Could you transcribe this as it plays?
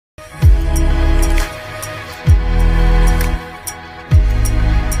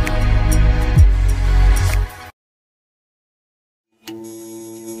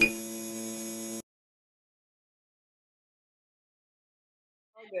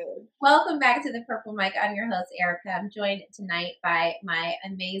Good. Welcome back to the Purple Mic. I'm your host, Erica. I'm joined tonight by my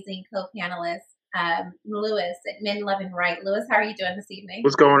amazing co-panelist, Lewis at Men Love and Right. Lewis, how are you doing this evening?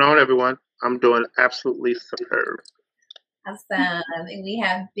 What's going on, everyone? I'm doing absolutely superb. Awesome. And we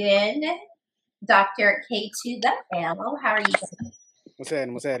have Ben, Dr. K2 the L. How are you doing? What's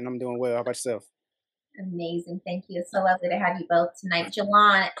happening? I'm doing well. How about yourself? Amazing. Thank you. It's so lovely to have you both tonight.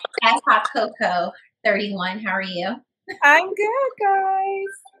 Jalon at Hot Coco 31. How are you? I'm good, guys.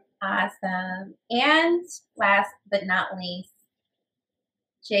 Awesome. And last but not least,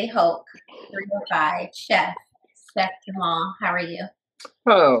 J Hoke 305, Chef Jamal. How are you?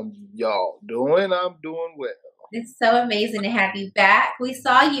 Y'all doing? I'm doing well. It's so amazing to have you back. We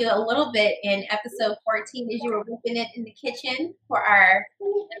saw you a little bit in episode 14 as you were whipping it in the kitchen for our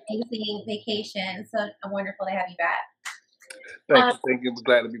amazing vacation. So wonderful to have you back. Thank you.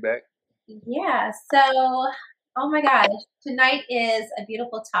 Glad to be back. Yeah. So, oh my gosh, tonight is a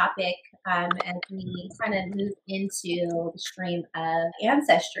beautiful topic as we kind of move into the stream of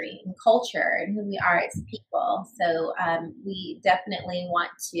ancestry and culture and who we are as people. So we definitely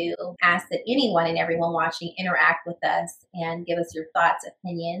want to ask that anyone and everyone watching interact with us and give us your thoughts,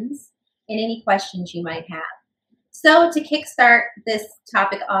 opinions, and any questions you might have. So to kickstart this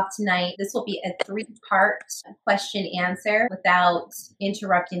topic off tonight, this will be a 3-part question answer without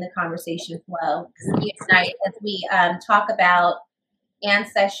interrupting the conversation flow. Tonight, as we talk about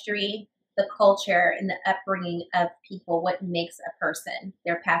ancestry, the culture, and the upbringing of people, what makes a person,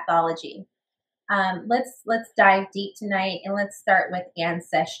 their pathology. Let's dive deep tonight, and let's start with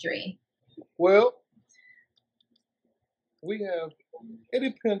ancestry. Well, it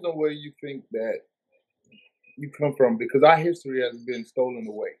depends on where you think that you come from, because our history has been stolen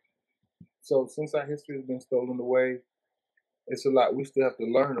away. So since our history has been stolen away, it's a lot. We still have to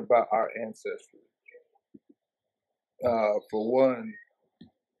learn about our ancestry. For one,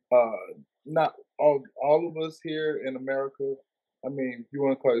 not all of us here in America. I mean, if you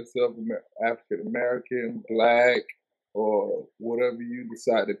want to call yourself African American, Black, or whatever you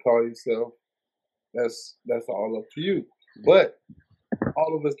decide to call yourself, that's all up to you. But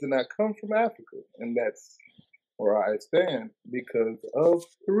all of us did not come from Africa, and that's where I stand because of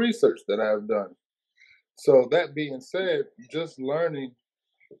the research that I've done. So that being said, just learning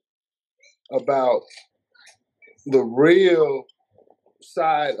about the real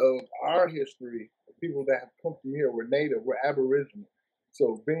side of our history, people that have come from here, we're native, we're Aboriginal.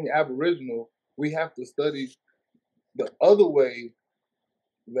 So being Aboriginal, we have to study the other way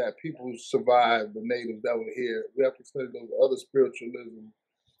that people survived, the natives that were here. We have to study those other spiritualism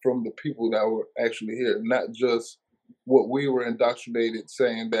from the people that were actually here, not just what we were indoctrinated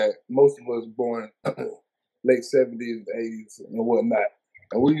saying that most of us born late 70s, 80s, and whatnot.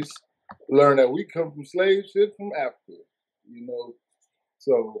 And we learned that we come from slave ship from Africa,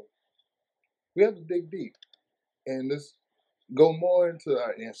 So we have to dig deep and let's go more into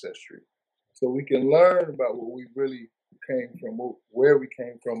our ancestry so we can learn about what we really came from, where we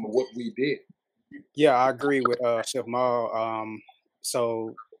came from, and what we did. Yeah, I agree with Chef Mal.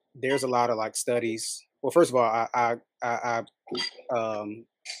 So there's a lot of studies. Well, first of all, I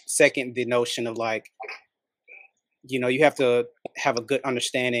second the notion of you have to have a good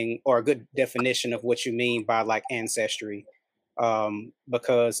understanding or a good definition of what you mean by ancestry,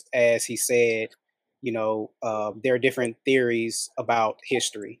 because as he said, there are different theories about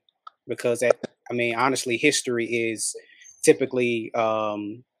history, because honestly, history is typically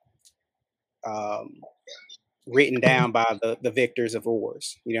written down by the victors of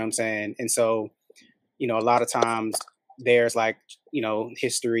wars. You know what I'm saying? And so, a lot of times there's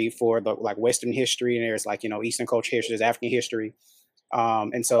history for the Western history, and there's Eastern culture history, there's African history.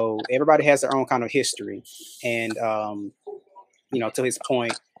 And so everybody has their own kind of history. And, to his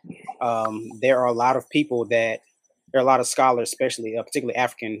point, there are a lot of people there are a lot of scholars, especially particularly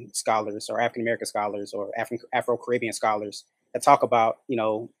African scholars or African American scholars or Afro-Caribbean scholars that talk about,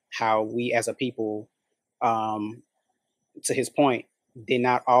 how we as a people, to his point, did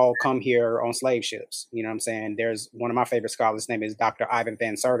not all come here on slave ships. You know what I'm saying? There's one of my favorite scholars, his name is Dr. Ivan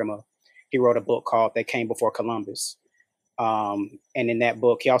Van Sertima. He wrote a book called They Came Before Columbus. And in that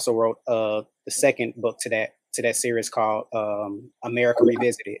book, he also wrote the second book to that series called America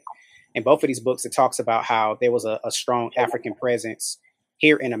Revisited. In both of these books, it talks about how there was a strong African presence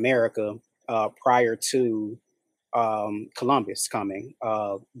here in America prior to Columbus coming,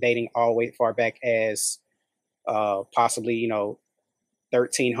 dating all the way far back as possibly,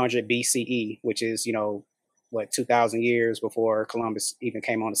 1300 BCE, which is, 2,000 years before Columbus even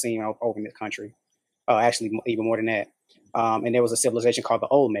came on the scene over in the country. Actually, even more than that. And there was a civilization called the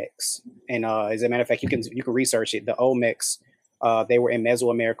Olmecs. And as a matter of fact, you can research it. The Olmecs They were in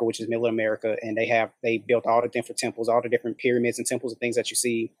Mesoamerica, which is Middle America, and they built all the different temples, all the different pyramids and temples and things that you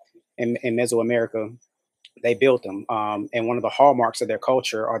see in Mesoamerica. They built them, and one of the hallmarks of their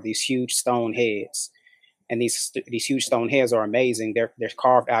culture are these huge stone heads. And these huge stone heads are amazing. They're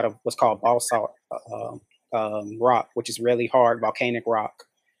carved out of what's called basalt rock, which is really hard volcanic rock,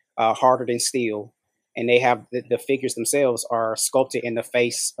 harder than steel. And they have the figures themselves are sculpted in the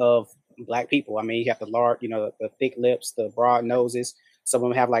face of Black people. I mean, you have the large, the thick lips, the broad noses. Some of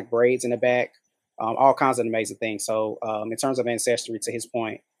them have like braids in the back, all kinds of amazing things. So, in terms of ancestry, to his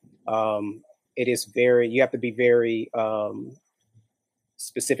point, it is you have to be very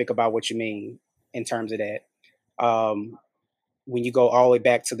specific about what you mean in terms of that. When you go all the way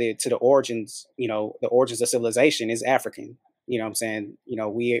back to the origins, the origins of civilization is African. You know what I'm saying?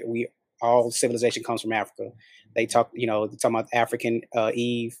 We all civilization comes from Africa. They talk, they're talking about African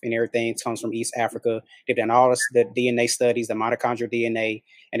Eve and everything. It comes from East Africa. They've done all the DNA studies, the mitochondrial DNA,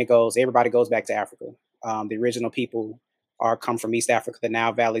 and everybody goes back to Africa. The original people come from East Africa, the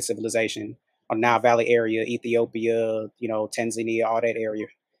Nile Valley civilization, or Nile Valley area, Ethiopia, Tanzania, all that area.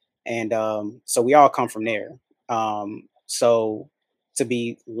 And so we all come from there. So to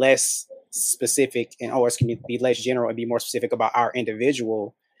be less specific be less general and be more specific about our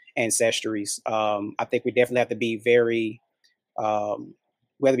individual ancestries, I think we definitely have to be very,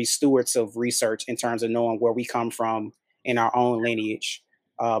 whether be stewards of research in terms of knowing where we come from in our own lineage,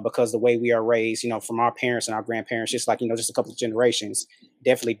 because the way we are raised, from our parents and our grandparents, just like, just a couple of generations,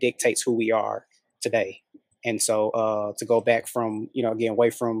 definitely dictates who we are today. And so to go back from, again,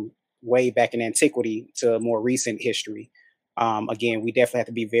 way back in antiquity to more recent history, again, we definitely have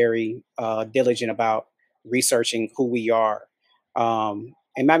to be very diligent about researching who we are.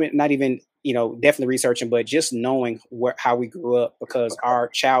 And not even, definitely researching, but just knowing how we grew up, because our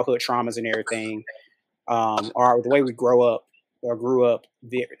childhood traumas and everything, or the way we grew up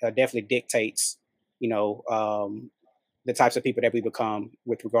definitely dictates, the types of people that we become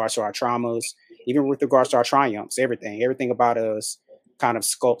with regards to our traumas, even with regards to our triumphs. Everything about us kind of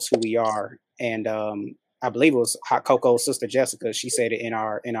sculpts who we are. And I believe it was Hot Coco's sister Jessica. She said it in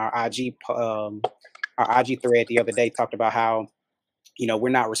our IG thread the other day, talked about how, we're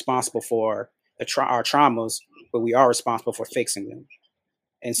not responsible for our traumas, but we are responsible for fixing them.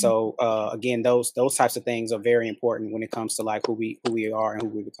 And so again, those types of things are very important when it comes to like who we are and who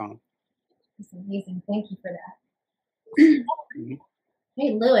we become. That's amazing. Thank you for that.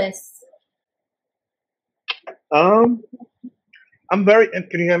 Hey, Lewis. I'm very.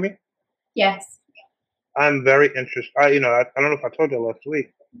 Can you hear me? Yes. I'm very interested. I don't know if I told you last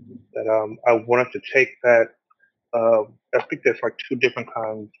week that I wanted to take that. I think there's like 2 different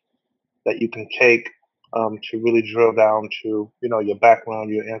kinds that you can take to really drill down to your background,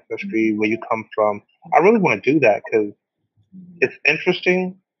 your ancestry, where you come from. I really want to do that because it's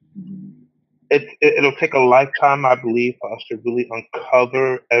interesting. It'll take a lifetime, I believe, for us to really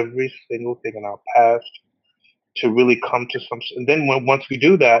uncover every single thing in our past, to really come to some. And then once we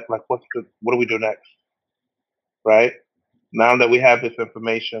do that, like what do we do next? Right? Now that we have this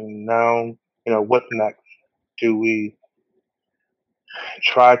information, now what's next? Do we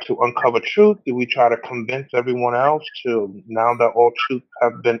try to uncover truth? Do we try to convince everyone else to, now that all truth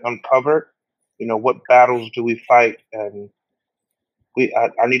have been uncovered, what battles do we fight? And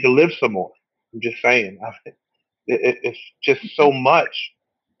I need to live some more. I'm just saying, it's just so much.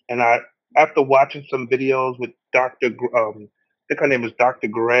 And after watching some videos with Dr. I think her name is Dr.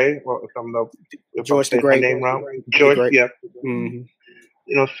 Gray, or if I'm saying her name wrong. Joyce, yeah.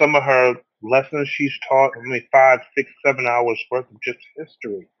 Mm-hmm. Some of her lessons she's taught, 5, 6, 7 hours worth of just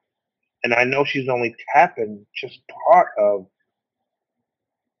history. And I know she's only tapping just part of,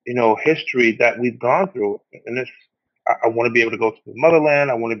 history that we've gone through. And I want to be able to go to the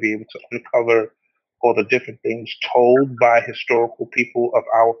motherland. I want to be able to uncover all the different things told by historical people of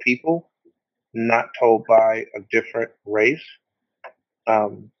our people, not told by a different race.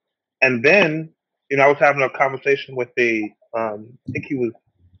 And then, I was having a conversation with I think he was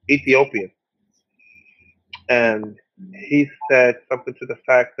Ethiopian. And he said something to the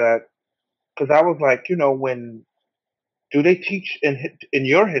fact that, because I was like, when do they teach in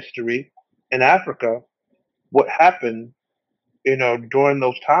your history in Africa what happened, during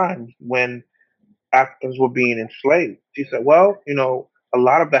those times when Africans were being enslaved? He said, well, a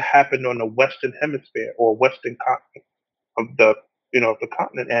lot of that happened on the Western Hemisphere or Western continent of the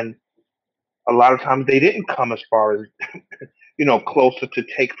continent, and a lot of times they didn't come as far as closer to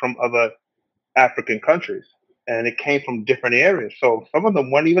take from other African countries, and it came from different areas. So some of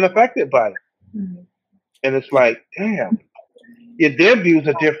them weren't even affected by it. Mm-hmm. And it's like, damn, their views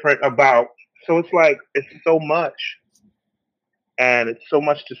are different about. So it's like, it's so much. and it's so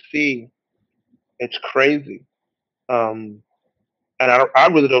much to see. It's crazy. And I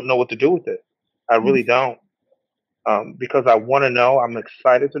really don't know what to do with it. I really don't. Because I want to know, I'm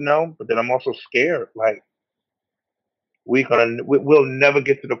excited to know, but then I'm also scared. Like we'll never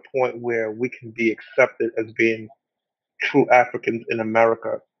get to the point where we can be accepted as being true Africans in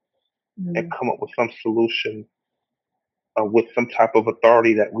America and come up with some solution with some type of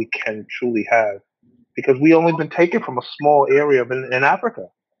authority that we can truly have, because we only been taken from a small area in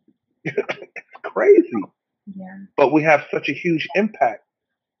Africa. It's crazy, Yeah. but we have such a huge impact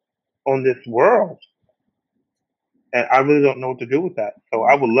on this world, and I really don't know what to do with that. So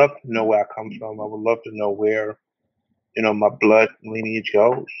I would love to know where I come from. I would love to know where my blood lineage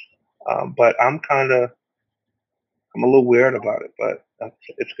goes. But I'm a little weird about it, but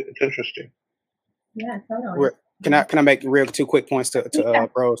it's interesting. Yeah, totally. Can I make real 2 quick points to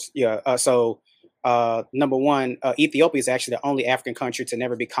bros? Yeah. So number one, Ethiopia is actually the only African country to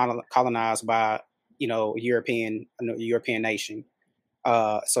never be colonized by European nation.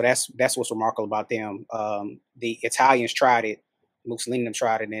 So that's what's remarkable about them. The Italians tried it, Mussolini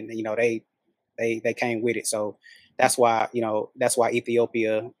tried it, and they came with it. So that's why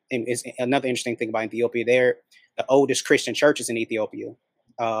Ethiopia. And it's another interesting thing about Ethiopia. They're the oldest Christian churches in Ethiopia.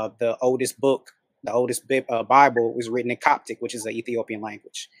 The oldest Bible was written in Coptic, which is the Ethiopian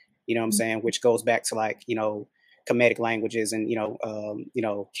language. You know what I'm saying? Which goes back to Kemetic languages and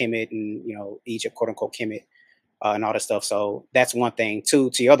Kemet and Egypt, quote unquote Kemet. And all this stuff. So that's one thing.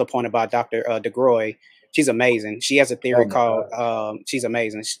 Two, to your other point about Dr. DeGroy, she's amazing. She has a theory called she's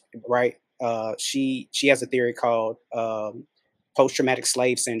amazing, right? She has a theory called post-traumatic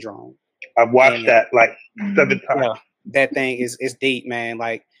slave syndrome. I've watched that like 7 times. Yeah, that thing is deep, man.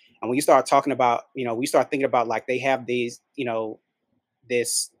 Like, and when you start talking about, we start thinking about like they have these,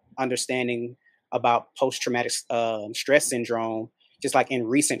 this understanding about post-traumatic stress syndrome, just like in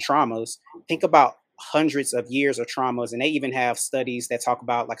recent traumas. Think about hundreds of years of traumas, and they even have studies that talk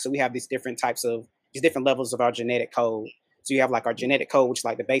about so we have these different levels of our genetic code. So you have like our genetic code, which is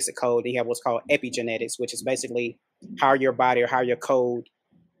like the basic code. Then you have what's called epigenetics, which is basically how your body or how your code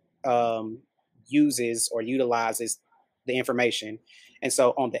uses or utilizes the information. And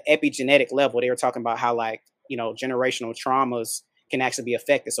so on the epigenetic level, they were talking about how generational traumas can actually be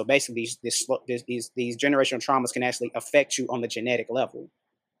affected. So basically these generational traumas can actually affect you on the genetic level.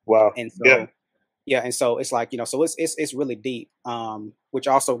 Wow. And so yeah, and so it's like, so it's really deep, which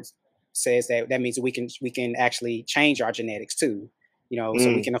also says that means we can actually change our genetics too, so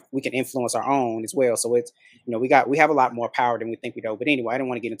we can influence our own as well. So it's, we have a lot more power than we think we do. But anyway, I don't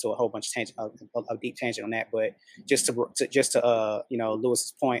want to get into a whole bunch of deep tangent on that, but just to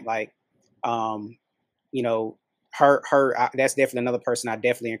Lewis's point, her that's definitely another person I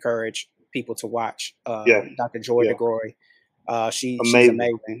definitely encourage people to watch. Dr. Joy DeGroy. She's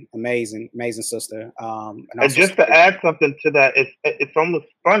amazing sister. And just to add something to that, it's almost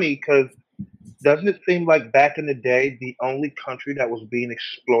funny because doesn't it seem like back in the day, the only country that was being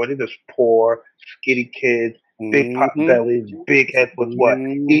exploited as poor, skinny kids, big pot bellies, big heads was what?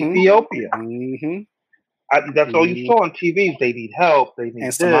 Ethiopia. That's all you saw on TV. They need help. They need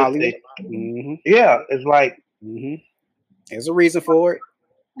and Somalia. Yeah, it's like there's a reason for it.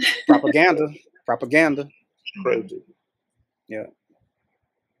 Propaganda. It's crazy. Yeah.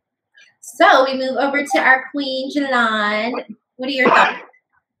 So we move over to our Queen Jalan. What are your thoughts?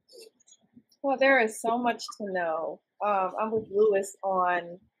 Well, there is so much to know. I'm with Lewis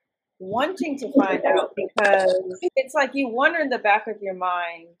on wanting to find out, because it's like you wonder in the back of your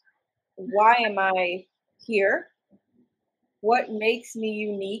mind, why am I here? What makes me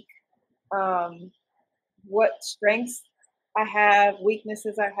unique? What strengths I have,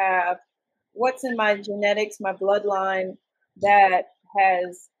 weaknesses I have, what's in my genetics, my bloodline that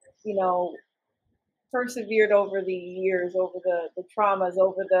has, persevered over the years, over the traumas,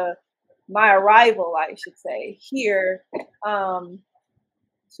 over my arrival, I should say, here,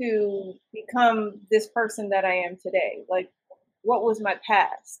 to become this person that I am today. Like, what was my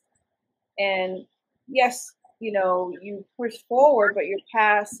past? And yes, you push forward, but your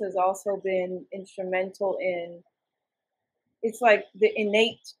past has also been instrumental in, it's like the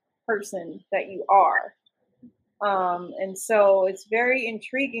innate person that you are. And so it's very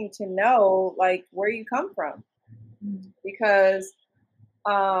intriguing to know where you come from, because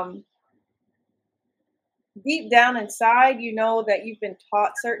deep down inside, that you've been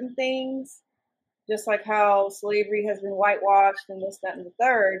taught certain things, just like how slavery has been whitewashed and this, that, and the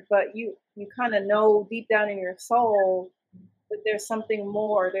third. But you kind of know deep down in your soul that there's something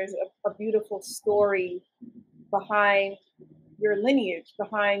more. There's a beautiful story behind your lineage,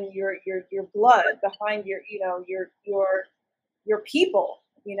 behind your blood, behind your your people,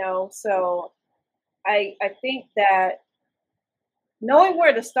 you know. So I think that knowing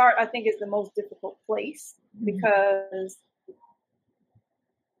where to start, I think, is the most difficult place, because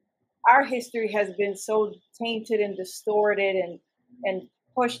our history has been so tainted and distorted and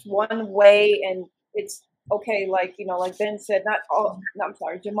pushed one way, and it's okay, like, you know, like Ben said, not all, no, I'm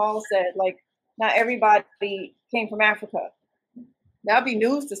sorry, Jamal said, like, not everybody came from Africa. That'd be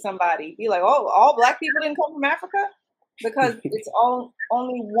news to somebody. Be like, oh, all Black people didn't come from Africa, because it's all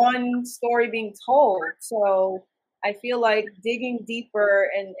only one story being told. So I feel like digging deeper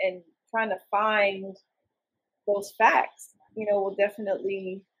and trying to find those facts, you know, will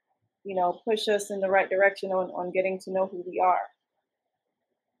definitely, you know, push us in the right direction on getting to know who we are.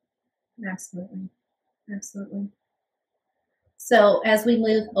 Absolutely. Absolutely. So as we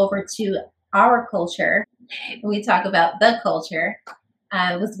move over to our culture, we talk about the culture,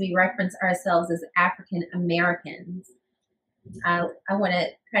 was we reference ourselves as African Americans. I want to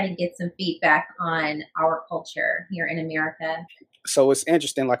kind of get some feedback on our culture here in America. So it's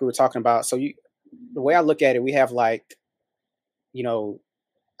interesting, like we were talking about. So the way I look at it, we have like, you know,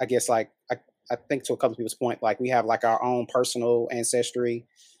 I guess like I think to a couple of people's point, like we have like our own personal ancestry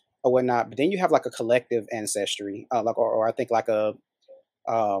or whatnot, but then you have like a collective ancestry, like or I think like a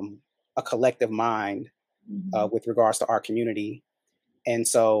collective mind with regards to our community. And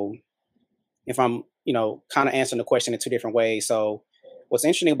so if I'm, you know, kind of answering the question in two different ways. So what's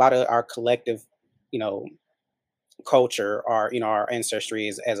interesting about our collective, you know, culture, our, you know, our ancestry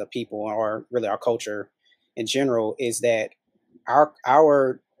as a people, or really our culture in general, is that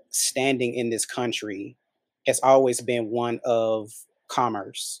our standing in this country has always been one of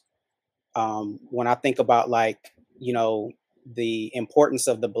commerce. When I think about, like, you know, the importance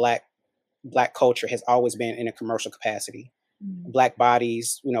of the black culture has always been in a commercial capacity. Black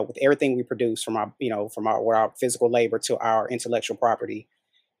bodies, you know, with everything we produce, from our, you know, from our physical labor to our intellectual property,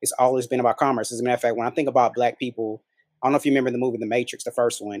 it's always been about commerce. As a matter of fact, when I think about Black people, I don't know if you remember the movie The Matrix, the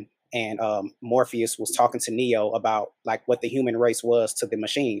first one, and Morpheus was talking to Neo about like what the human race was to the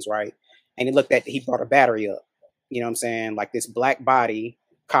machines, right? And he brought a battery up, you know what I'm saying? Like this black body,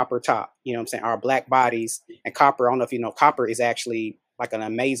 copper top, you know what I'm saying? Our black bodies and copper, I don't know if you know, copper is actually like an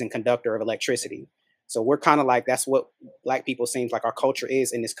amazing conductor of electricity. So we're kind of like, that's what Black people seems like our culture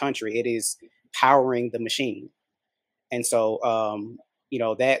is in this country. It is powering the machine. And so, you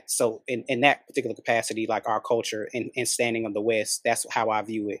know, that, so in that particular capacity, like our culture and standing on the West, that's how I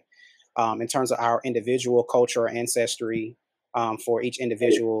view it. In terms of our individual culture or ancestry, for each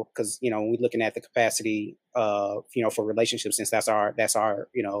individual, because, you know, when we're looking at the capacity, you know, for relationships, since that's our,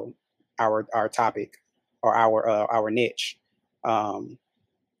 you know, our topic, or our niche,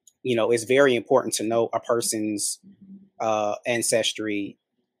 you know, it's very important to know a person's ancestry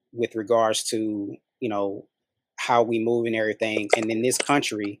with regards to, you know, how we move and everything. And in this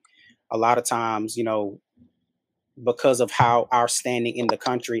country, a lot of times, you know, because of how our standing in the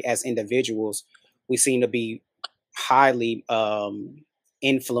country as individuals, we seem to be highly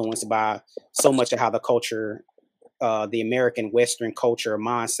influenced by so much of how the culture, the American Western culture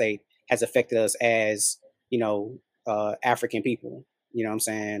mindset has affected us as, you know, African people. You know what I'm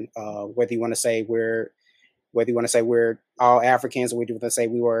saying? Whether you want to say we're all Africans, or whether you want to say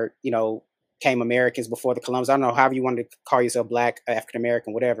we were, you know, came Americans before the Columbus. I don't know, however you want to call yourself Black, African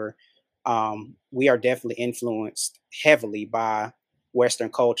American, whatever. We are definitely influenced heavily by Western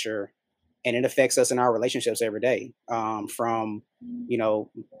culture, and it affects us in our relationships every day. From, you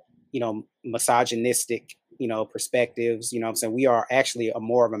know, misogynistic, you know, perspectives. You know what I'm saying? We are actually a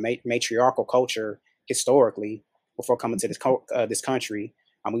more of a matriarchal culture historically before coming to this country.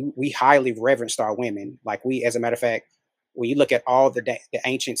 We highly reverenced our women. Like, we, as a matter of fact, when you look at all the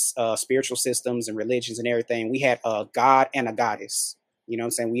ancient spiritual systems and religions and everything, we had a god and a goddess. You know what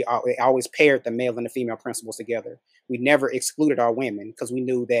I'm saying? We always paired the male and the female principles together. We never excluded our women, because we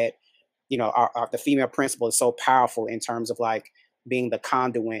knew that, you know, the female principle is so powerful in terms of like being the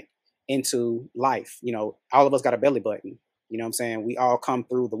conduit into life. You know, all of us got a belly button. You know what I'm saying? We all come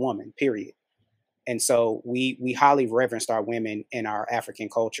through the woman, period. And so we highly reverenced our women in our African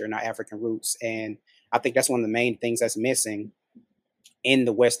culture and our African roots. And I think that's one of the main things that's missing in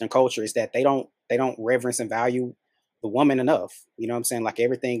the Western culture, is that they don't reverence and value the woman enough. You know what I'm saying? Like,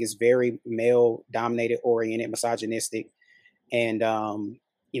 everything is very male dominated, oriented, misogynistic. And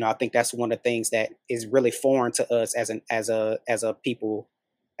you know, I think that's one of the things that is really foreign to us as a people,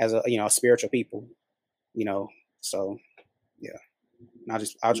 as a, you know, a spiritual people, you know. So yeah,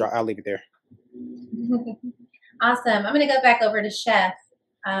 I'll leave it there. Awesome. I'm going to go back over to Chef.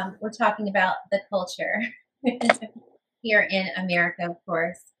 We're talking about the culture here in America, of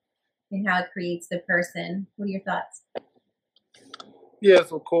course, and how it creates the person. What are your thoughts?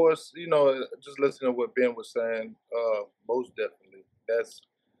 Yes, of course. Just listening to what Ben was saying, most definitely. That's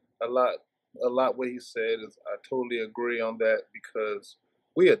a lot. A lot what he said is I totally agree on that because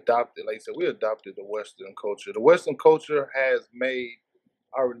we adopted, like I said, we adopted the Western culture. The Western culture has made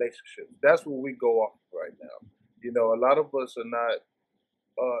our relationships. That's what we go off of right now. A lot of us are not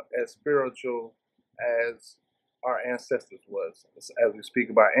as spiritual as our ancestors was, as we speak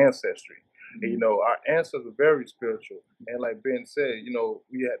about ancestry. And, our ancestors are very spiritual. And like Ben said,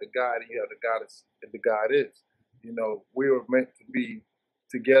 we had the God and you have the goddess and the God is. We were meant to be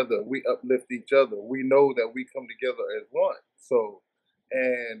together. We uplift each other. We know that we come together as one. So,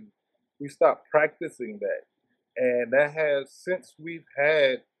 and we stopped practicing that. And that has, since we've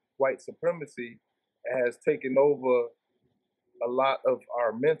had white supremacy, has taken over a lot of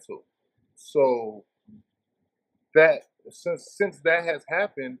our mental. So that since that has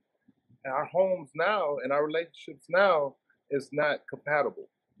happened, our homes now and our relationships now is not compatible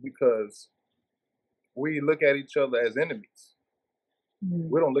because we look at each other as enemies.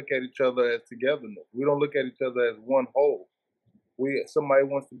 We don't look at each other as togetherness. We don't look at each other as one whole. Somebody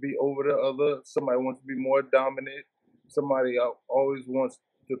wants to be over the other. Somebody wants to be more dominant. Somebody always wants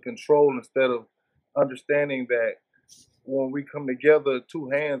to control instead of understanding that when we come together, two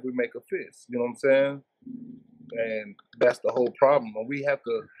hands, we make a fist. You know what I'm saying? And that's the whole problem. And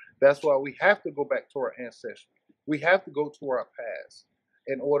that's why we have to go back to our ancestry. We have to go to our past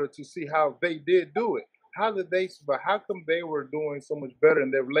in order to see how they did do it. How did they survive? How come they were doing so much better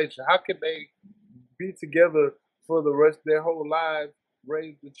in their relationship? How could they be together for the rest of their whole lives,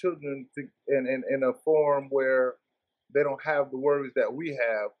 raise the children in a form where they don't have the worries that we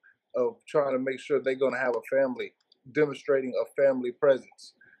have of trying to make sure they're going to have a family, demonstrating a family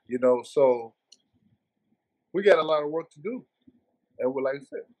presence, so we got a lot of work to do. And like I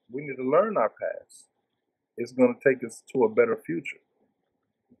said, we need to learn our past. It's going to take us to a better future.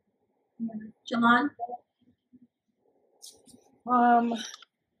 Jalon?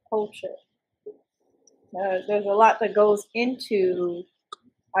 Culture. There's a lot that goes into,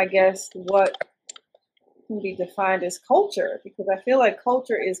 I guess, what can be defined as culture, because I feel like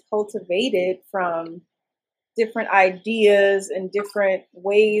culture is cultivated from different ideas and different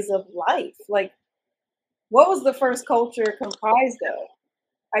ways of life. Like, what was the first culture comprised of?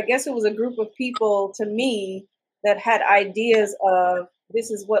 I guess it was a group of people, to me, that had ideas of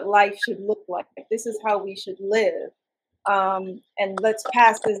this is what life should look like. This is how we should live. And let's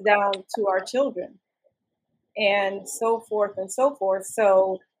pass this down to our children and so forth and so forth.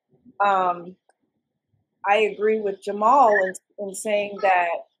 So I agree with Jamal in saying that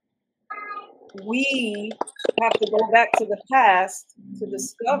we have to go back to the past to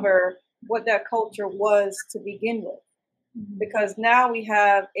discover what that culture was to begin with. Because now we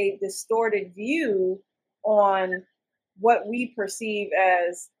have a distorted view on what we perceive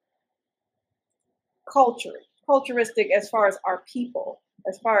as culturistic as far as our people,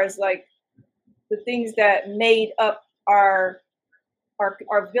 as far as like the things that made up our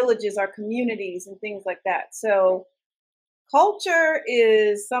villages, our communities, and things like that. So culture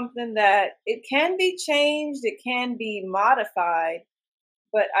is something that it can be changed, it can be modified,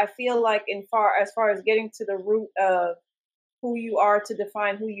 but I feel like as far as getting to the root of who you are to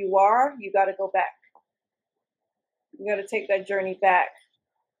define who you are, you got to go back. You got to take that journey back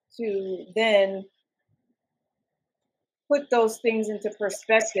to then put those things into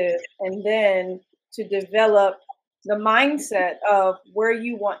perspective and then to develop the mindset of where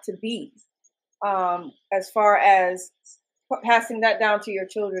you want to be, as far as passing that down to your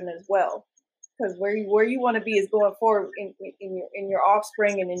children as well. Because where you want to be is going forward in your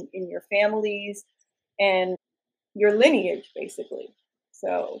offspring and in your families and your lineage, basically.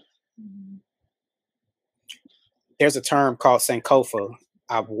 So there's a term called Sankofa.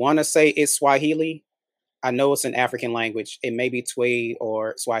 I want to say it's Swahili. I know it's an African language. It may be Twi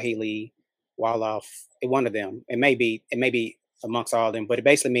or Swahili, Wolof, one of them. It may be amongst all of them, but it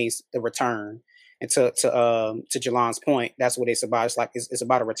basically means the return. And to Jalon's point, that's what it's about. It's like it's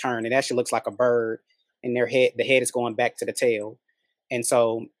about a return. It actually looks like a bird, and the head is going back to the tail. And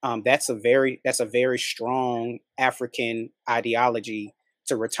so that's a very strong African ideology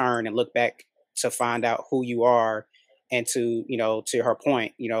to return and look back to find out who you are, and to her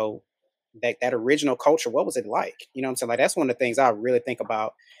point, that original culture, what was it like? You know what I'm saying? Like, that's one of the things I really think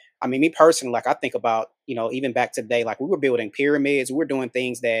about. I mean, me personally, like, I think about, even back today, like, we were building pyramids, we were doing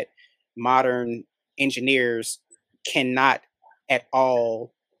things that modern engineers cannot at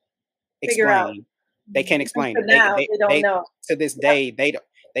all explain. They can't explain it. They don't know. To this day,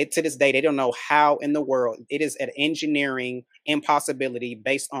 they don't know how in the world it is an engineering impossibility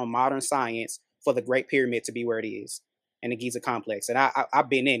based on modern science for the Great Pyramid to be where it is. and the Giza complex, and I've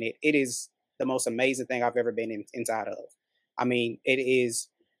been in it. It is the most amazing thing I've ever been inside of. I mean, it is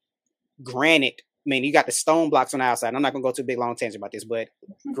granite. I mean, you got the stone blocks on the outside. I'm not gonna go too big long tangent about this, but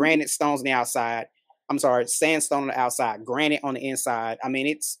granite stones on the outside. I'm sorry, sandstone on the outside, granite on the inside. I mean,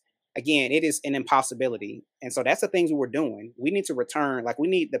 it's again, it is an impossibility. And so that's the things we're doing. We need to return, like we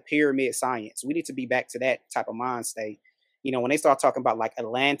need the pyramid science. We need to be back to that type of mind state. You know, when they start talking about like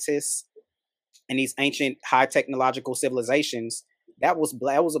Atlantis and these ancient high technological civilizations, that was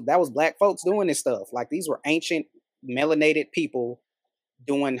black folks doing this stuff. Like these were ancient melanated people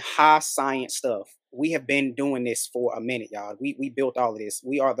doing high science stuff. We have been doing this for a minute, y'all. We built all of this.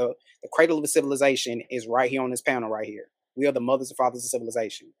 We are the cradle of the civilization is right here on this panel right here. We are the mothers and fathers of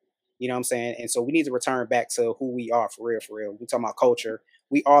civilization. You know what I'm saying? And so we need to return back to who we are for real, for real. We're talking about culture.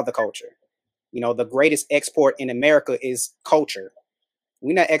 We are the culture. You know, the greatest export in America is culture.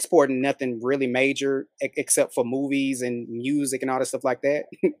 We're not exporting nothing really major except for movies and music and all that stuff like that.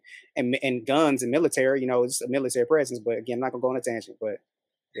 and guns and military, you know, it's a military presence. But again, I'm not gonna go on a tangent, but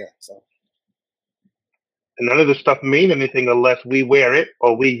yeah, so. And none of this stuff mean anything unless we wear it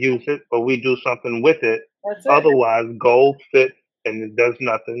or we use it or we do something with it. Otherwise, gold fits and it does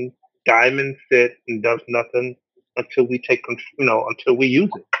nothing. Diamond fit and does nothing until we take, you know, until we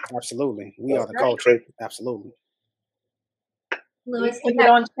use it. Absolutely, we are the culture. Absolutely. Lewis, put it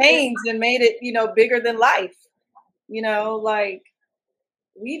on chains and made it, you know, bigger than life. You know, like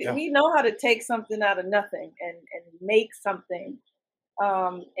we know how to take something out of nothing and make something.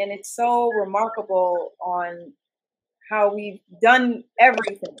 And it's so remarkable on how we've done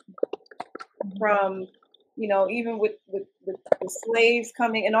everything from, you know, even with the slaves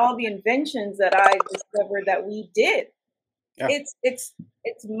coming and all the inventions that I discovered that we did. Yeah. It's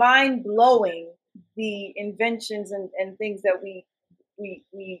mind blowing, the inventions and things that we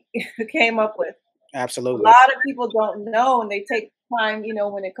came up with. Absolutely. A lot of people don't know, and they take time, you know,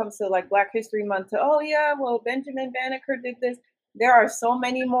 when it comes to like Black History Month to, oh yeah, well, Benjamin Banneker did this. There are so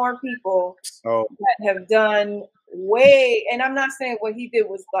many more people that have done way, and I'm not saying what he did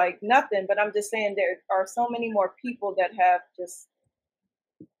was like nothing, but I'm just saying there are so many more people that have just,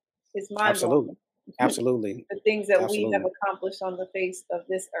 it's mind blowing. Absolutely. The things that we have accomplished on the face of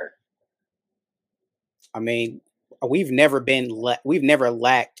this earth. I mean, we've never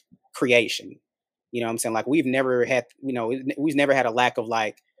lacked creation. You know what I'm saying? Like we've never had, you know, we've never had a lack of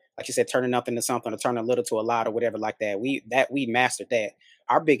like you said, turning nothing to something or turning a little to a lot or whatever like that. We mastered that.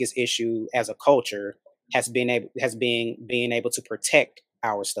 Our biggest issue as a culture has been being able to protect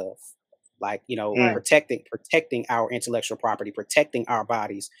our stuff. Like, you know, protecting our intellectual property, protecting our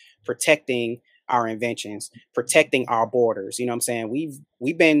bodies, protecting our inventions, protecting our borders. You know what I'm saying?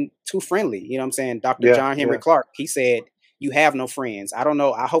 We've been too friendly. You know what I'm saying? Dr. John Henry Clark, he said, you have no friends. I don't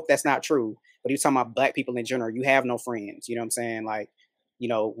know. I hope that's not true. But he was talking about Black people in general. You have no friends. You know what I'm saying? Like, you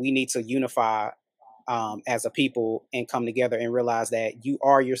know, we need to unify as a people and come together and realize that you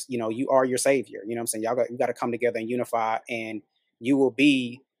are your savior. You know what I'm saying? You got to come together and unify, and you will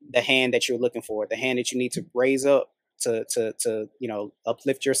be the hand that you're looking for, the hand that you need to raise up to you know,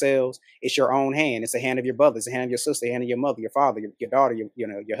 uplift yourselves. It's your own hand. It's the hand of your brother. It's the hand of your sister, the hand of your mother, your father, your daughter,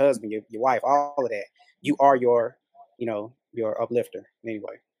 your husband, your wife, all of that. You are your uplifter.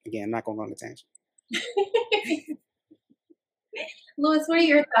 Anyway, again, I'm not going to go on a tangent. Lewis, what are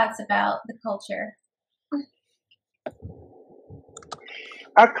your thoughts about the culture?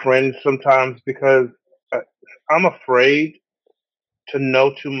 I cringe sometimes because I'm afraid to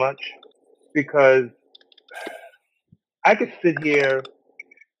know too much, because I could sit here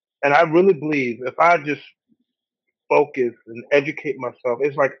and I really believe if I just focus and educate myself,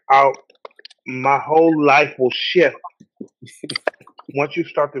 it's like my whole life will shift once you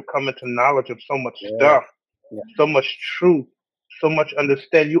start to come into knowledge of so much stuff, so much truth, so much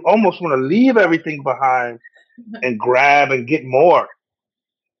understanding. You almost want to leave everything behind and grab and get more.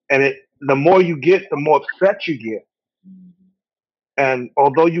 And the more you get, the more upset you get. And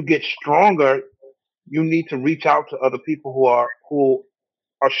although you get stronger, you need to reach out to other people who are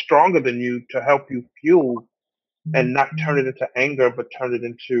stronger than you to help you fuel and not turn it into anger, but turn it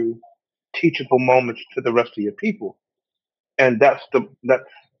into teachable moments to the rest of your people. And that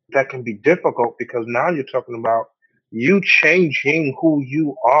can be difficult, because now you're talking about you changing who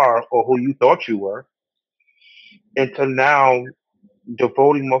you are or who you thought you were into now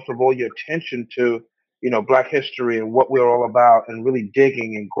devoting most of all your attention to, you know, Black history and what we're all about, and really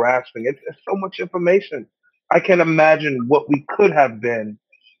digging and grasping. It's so much information. I can't imagine what we could have been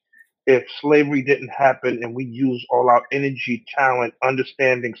if slavery didn't happen and we used all our energy, talent,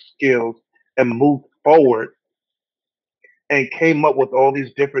 understanding, skills, and moved forward and came up with all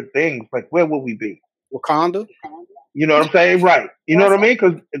these different things. Like, where would we be? Wakanda. You know what I'm saying? Right. You know Yes. what I mean?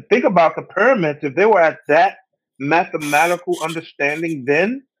 Because think about the pyramids. If they were at that mathematical understanding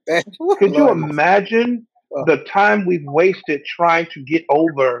then, could you Lord, imagine the time we've wasted trying to get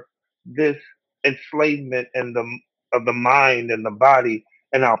over this enslavement and of the mind and the body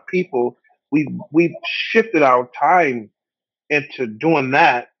and our people? We've shifted our time into doing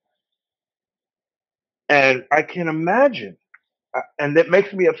that, and I can imagine, and it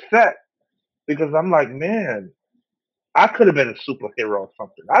makes me upset because I'm like, man, I could have been a superhero or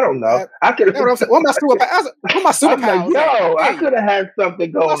something. I don't know. I could that's what I'm have. saying. What my superpowers? What my I'm like, superpowers at? yo, I I feel you. could have had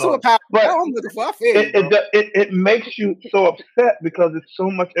something What my going on, superpowers? but That's what I'm looking for. I feel you, bro. it makes you so upset because it's so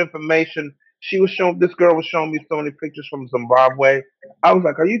much information. This girl was showing me so many pictures from Zimbabwe. I was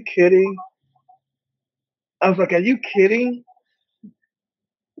like, are you kidding? I was like, are you kidding?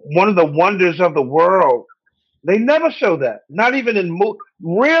 One of the wonders of the world. They never show that. Not even in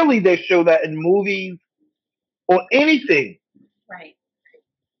rarely they show that in movies or anything. Right.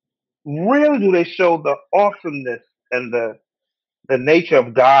 Rarely do they show the awesomeness and the nature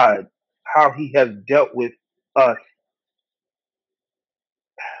of God, how He has dealt with us.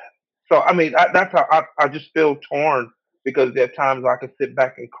 So I mean, that's how I just feel torn because there are times I can sit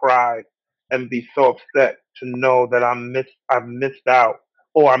back and cry and be so upset to know that I've missed out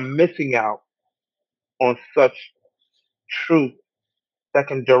or I'm missing out on such truth that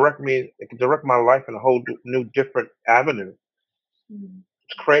can direct my life in a whole new different avenue. Mhm.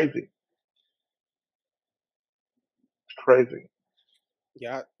 It's crazy. It's crazy.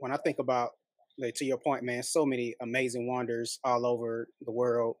 Yeah, when I think about, like, to your point, man, so many amazing wonders all over the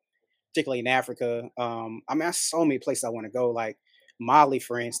world, particularly in Africa. I mean, there's so many places I want to go. Like Mali,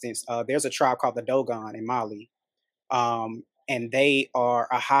 for instance. There's a tribe called the Dogon in Mali, and they are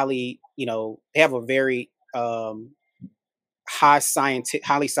a they have a very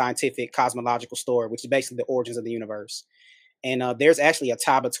highly scientific cosmological story, which is basically the origins of the universe. And there's actually a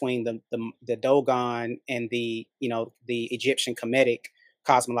tie between the Dogon and the Egyptian Kemetic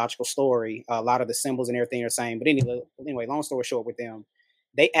cosmological story. A lot of the symbols and everything are the same. But anyway, long story short, with them,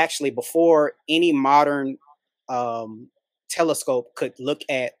 they actually, before any modern um, telescope could look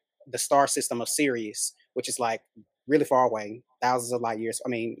at the star system of Sirius, which is like really far away, thousands of light years. I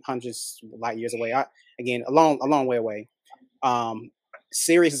mean, hundreds of light years away. Again, a long way away.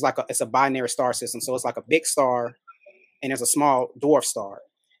 Sirius is it's a binary star system, so it's like a big star and there's a small dwarf star.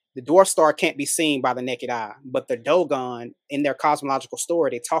 The dwarf star can't be seen by the naked eye, but the Dogon, in their cosmological story,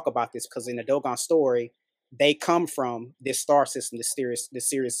 they talk about this because in the Dogon story, they come from this star system, this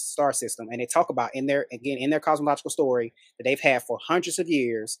Sirius star system, and they talk about in their cosmological story that they've had for hundreds of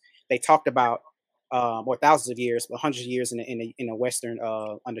years. They talked about or thousands of years, but hundreds of years in a Western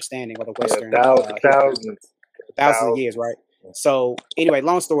understanding or the Western history, thousands of years, right? So anyway,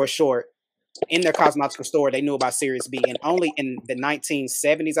 long story short, in their cosmological story, they knew about Sirius B, and only in the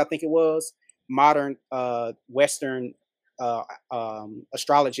 1970s, I think it was, modern Western uh,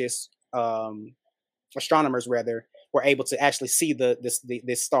 astrologists, astronomers rather, were able to actually see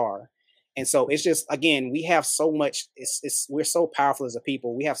this star. And so it's just, again, we have so much. We're so powerful as a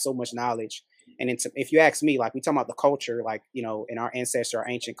people. We have so much knowledge. And if you ask me, like we talking about the culture, like in our ancestor, our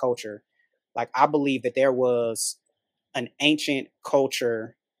ancient culture, like I believe that there was an ancient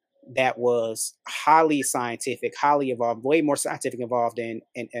culture that was highly scientific, highly evolved, way more scientific involved and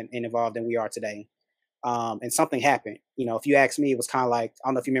involved than we are today. And something happened. If you ask me, it was kind of like, I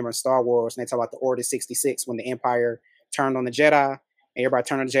don't know if you remember in Star Wars, and they talk about the Order 66 when the Empire turned on the Jedi, and everybody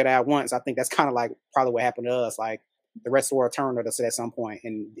turned on the Jedi at once. I think that's kind of like probably what happened to us. Like the rest of the world turned on us at some point,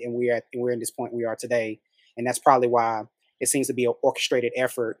 and we're in this point we are today, and that's probably why it seems to be an orchestrated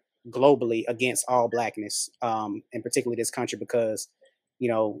effort globally against all blackness, and particularly this country, because you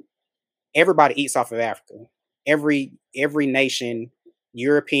know everybody eats off of Africa. Every nation,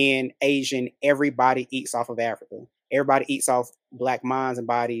 European, Asian, everybody eats off of Africa. Everybody eats off black minds and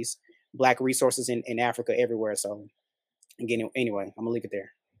bodies, black resources in Africa everywhere. So again, anyway, I'm gonna leave it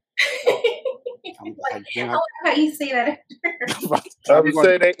there. I like how you say that. I would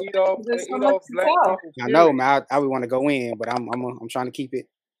say they eat off black people. I know, man. I would want to go in, but I'm trying to keep it.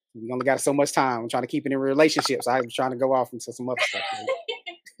 We only got so much time. I'm trying to keep it in relationships. I'm trying to go off into some other stuff.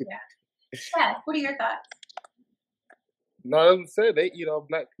 Yeah. Yeah. What are your thoughts? No, I would say they eat off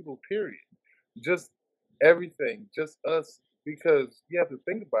black people, period. Just everything, just us. Because you have to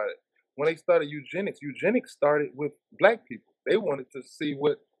think about it. When they started eugenics started with black people. They wanted to see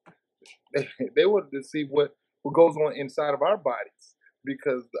what what goes on inside of our bodies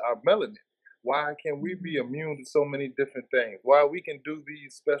because our melanin. Why can we be immune to so many different things? Why we can do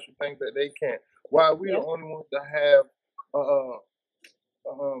these special things that they can't? Why are we the only ones that have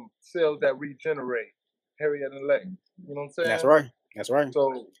cells that regenerate, Harriet and Lay. You know what I'm saying? That's right. That's right.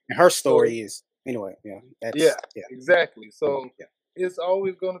 So and her story is anyway. Yeah. yeah, Yeah. exactly. So Yeah. it's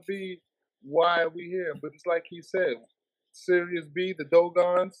always going to be why we here. But it's like he said, Sirius B, the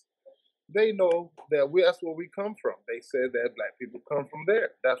Dogons, they know that that's where we come from. They said that black people come from there.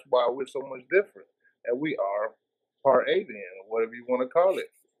 That's why we're so much different. And we are part alien, or whatever you want to call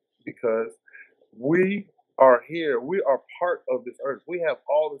it. Because we are here. We are part of this earth. We have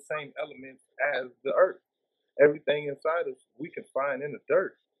all the same elements as the earth. Everything inside us we can find in the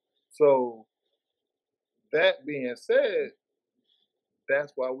dirt. So that being said,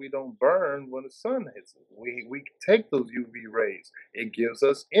 that's why we don't burn when the sun hits us. We take those UV rays. It gives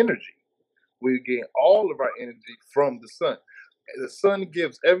us energy. We get all of our energy from the sun. The sun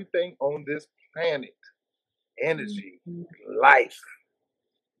gives everything on this planet energy, life.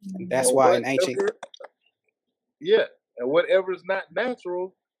 And that's why in ancient. Yeah, and whatever is not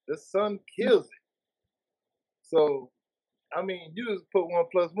natural, the sun kills it. So, I mean, you just put 1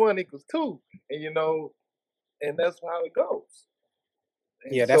 + 1 = 2, and and that's how it goes.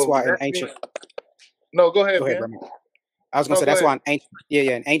 And Yeah, that's so why in ancient. No, go ahead, Go ahead, man. Brandon. I was gonna No, say go that's why ahead. in ancient.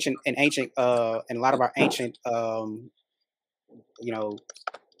 Yeah, in ancient, and a lot of our ancient, you know,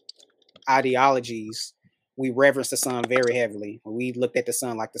 ideologies, we reverence the sun very heavily. We looked at the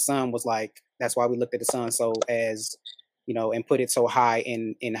sun like the sun was like. That's why we looked at the sun so as, and put it so high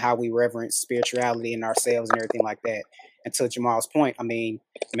in how we reverence spirituality in ourselves and everything like that. And to Jamal's point, I mean,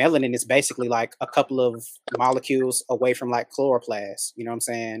 melanin is basically like a couple of molecules away from like chloroplast. You know what I'm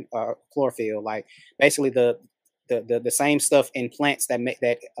saying? Chlorophyll, like basically the same stuff in plants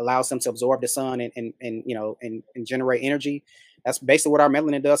that allows them to absorb the sun and generate energy. That's basically what our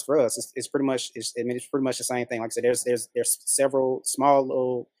melanin does for us. It's pretty much it's pretty much the same thing. Like I said, there's several small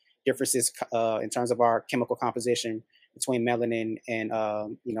little differences in terms of our chemical composition between melanin and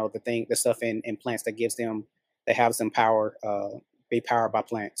the stuff in plants that have some power, be powered by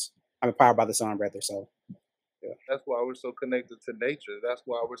plants. I mean, powered by the sun rather. So yeah. That's why we're so connected to nature. That's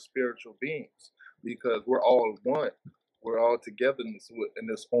why we're spiritual beings, because we're all one. We're all together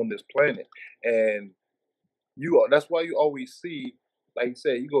on this planet, and that's why you always see, like you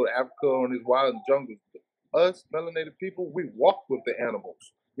said, you go to Africa on these wild jungles. Us melanated people, we walk with the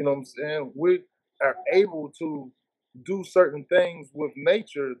animals. You know what I'm saying? We are able to do certain things with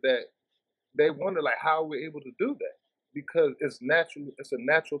nature that they wonder like how we're able to do that, because it's natural. It's a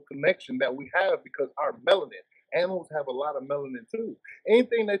natural connection that we have because our melanin. Animals have a lot of melanin too.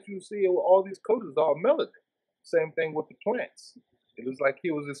 Anything that you see with all these coatings are melanin. Same thing with the plants. It was like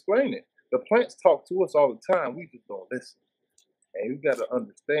he was explaining. The plants talk to us all the time. We just don't listen. And you got to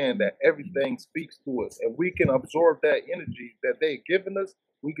understand that everything speaks to us. And we can absorb that energy that they've given us.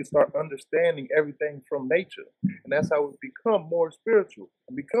 We can start understanding everything from nature. And that's how we become more spiritual.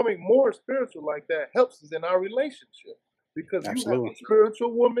 And becoming more spiritual like that helps us in our relationship. Because you have a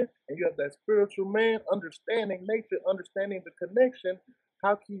spiritual woman and you have that spiritual man understanding nature, understanding the connection.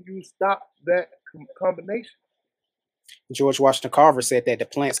 How can you stop that combination? George Washington Carver said that the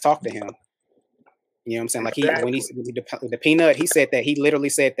plants talk to him. You know what I'm saying? Like when the peanut, he said that he literally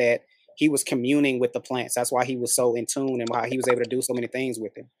said that he was communing with the plants. That's why he was so in tune and why he was able to do so many things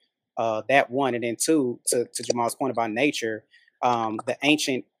with him. That one, and then two, to Jamal's point about nature, the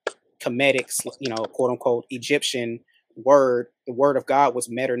ancient Kemetic, quote unquote Egyptian word, the word of God was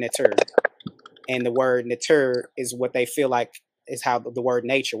Meter Neter, and the word Neter is what they feel like is how the word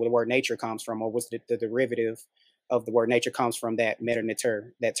nature, where the word nature comes from, or was the derivative of the word nature comes from that Meter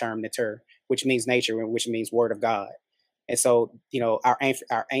Neter, that term Neter, which means nature, which means word of God. And so, our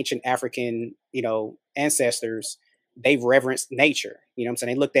ancient African, ancestors, they've reverenced nature. You know what I'm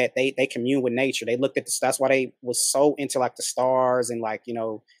saying? They looked at, they commune with nature. They looked at that's why they was so into like the stars and like,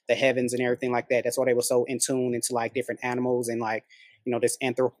 the heavens and everything like that. That's why they were so in tune into like different animals and like, this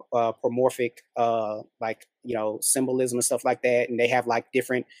anthropomorphic, symbolism and stuff like that. And they have like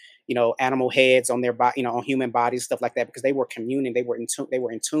different, animal heads on their body, on human bodies, stuff like that, because they were communing. They were in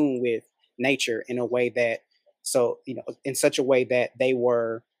tune with nature in a way that, in such a way that they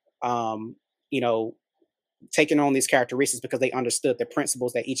were, taking on these characteristics because they understood the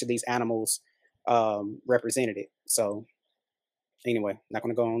principles that each of these animals represented it. So anyway, not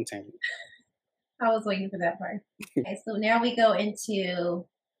going to go on tangent. I was waiting for that part. Okay, so now we go into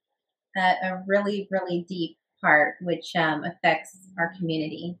a really, really deep part, which affects our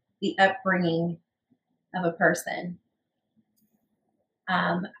community, the upbringing of a person.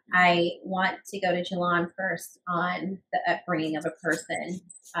 I want to go to Jalon first on the upbringing of a person.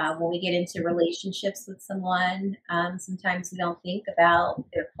 When we get into relationships with someone, sometimes we don't think about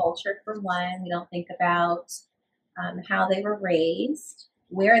their culture for one. We don't think about how they were raised,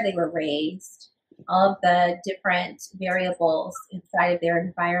 where they were raised, all of the different variables inside of their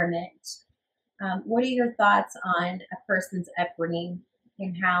environment. What are your thoughts on a person's upbringing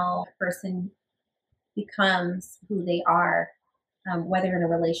and how a person becomes who they are, whether in a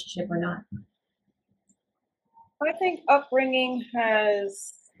relationship or not? I think upbringing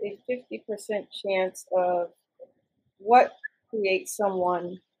has a 50% chance of what creates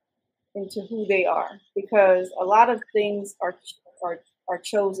someone into who they are, because a lot of things are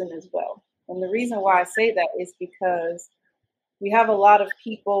chosen as well. And the reason why I say that is because we have a lot of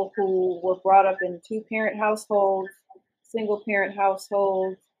people who were brought up in two-parent households, single-parent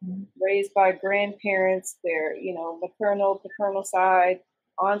households, raised by grandparents, their maternal, paternal side,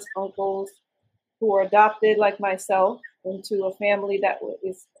 aunts, uncles, who were adopted like myself into a family that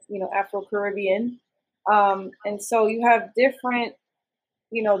is Afro-Caribbean, and so you have different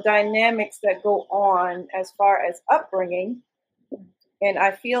dynamics that go on as far as upbringing. And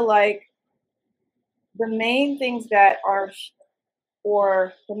I feel like the main things that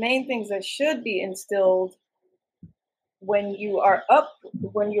should be instilled when you are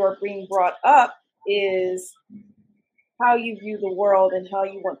being brought up is how you view the world and how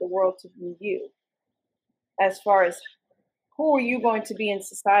you want the world to view you. As far as who are you going to be in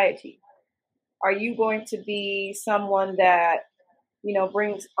society? Are you going to be someone that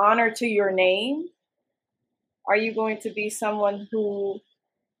brings honor to your name? Are you going to be someone who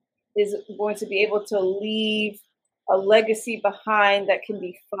is going to be able to leave a legacy behind that can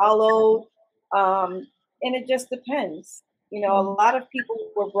be followed? And it just depends. A lot of people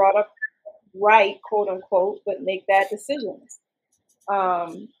were brought up right, quote unquote, but make bad decisions.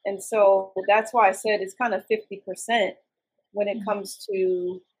 And so that's why I said it's kind of 50% when it comes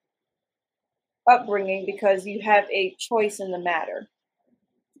to upbringing, because you have a choice in the matter.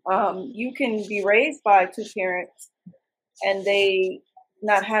 You can be raised by two parents and they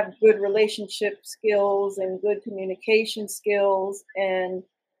not have good relationship skills and good communication skills, and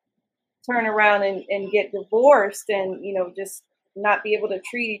turn around and get divorced and just not be able to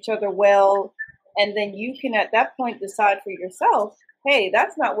treat each other well. And then you can at that point decide for yourself, hey,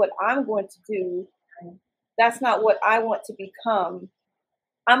 that's not what I'm going to do. That's not what I want to become.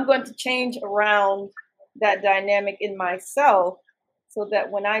 I'm going to change around that dynamic in myself so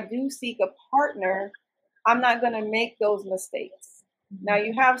that when I do seek a partner, I'm not going to make those mistakes. Now,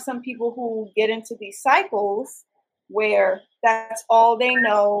 you have some people who get into these cycles where that's all they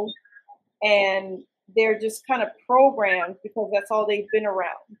know and they're just kind of programmed because that's all they've been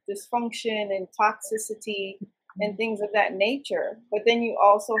around, dysfunction and toxicity and things of that nature. But then you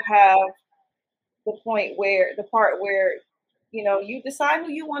also have the part where you decide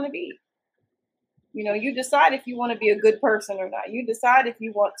who you want to be. You decide if you want to be a good person or not. You decide if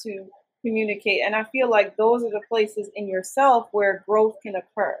you want to communicate. And I feel like those are the places in yourself where growth can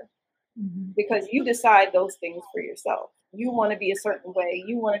occur, because you decide those things for yourself. You want to be a certain way.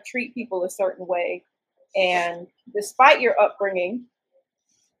 You want to treat people a certain way. And despite your upbringing,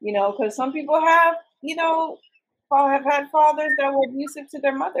 because some people have had fathers that were abusive to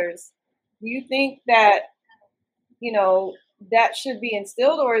their mothers. Do you think that, that should be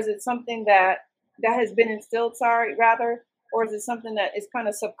instilled, or is it something that has been instilled, or is it something that is kind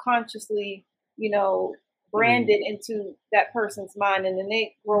of subconsciously, branded into that person's mind, and then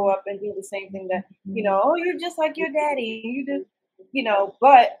they grow up and do the same thing that, oh, you're just like your daddy, you do,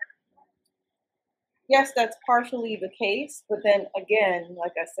 but yes, that's partially the case. But then again,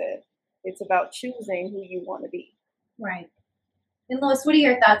 like I said, it's about choosing who you want to be. Right. And Lois, what are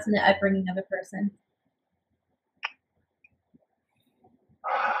your thoughts on the upbringing of a person?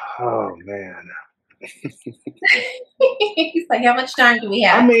 Oh man. He's like, how much time do we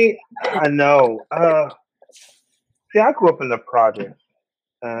have? I mean, I know. See, I grew up in the projects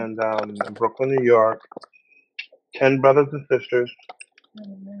and in Brooklyn, New York. 10 brothers and sisters.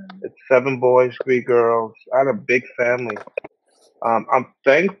 It's 7 boys, 3 girls. I had a big family. I'm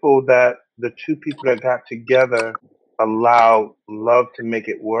thankful that the 2 people that got together allowed love to make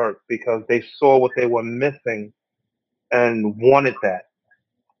it work, because they saw what they were missing and wanted that.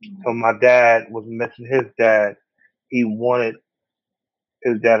 So my dad was missing his dad. He wanted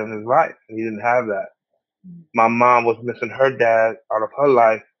his dad in his life, and he didn't have that. My mom was missing her dad out of her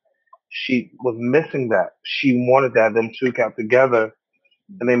life. She was missing that. She wanted that. Them 2 got together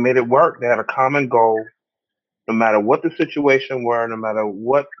and they made it work. They had a common goal. No matter what the situation were, no matter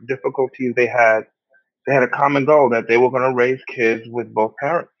what difficulties they had a common goal that they were going to raise kids with both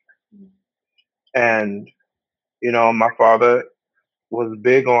parents. And, my father was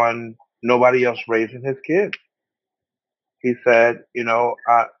big on nobody else raising his kids. He said,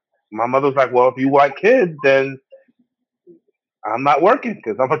 my mother was like, well, if you want kids, then I'm not working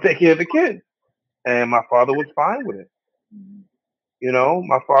because I'm going to take care of the kids. and my father was fine with it. You know,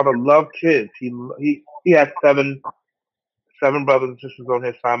 my father loved kids. He had seven brothers and sisters on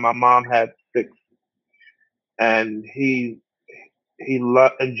his side. My mom had six, and he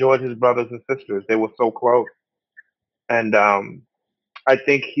enjoyed his brothers and sisters. They were so close, and I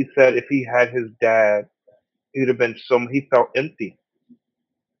think he said if he had his dad, he'd have been so. He felt empty,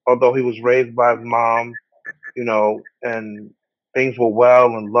 although he was raised by his mom, you know, and things were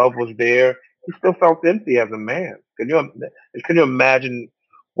well and love was there. He still felt empty as a man. Can you imagine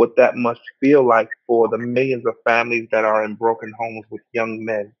what that must feel like for the millions of families that are in broken homes with young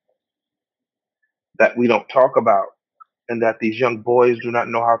men that we don't talk about and that these young boys do not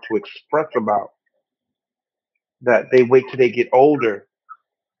know how to express about, that they wait till they get older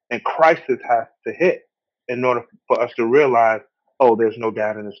and crisis has to hit in order for us to realize, oh, there's no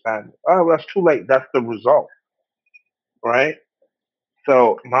dad in his family. Oh, well, that's too late. That's the result, right?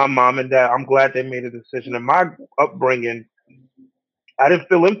 So my mom and dad, I'm glad they made a decision. In my upbringing, I didn't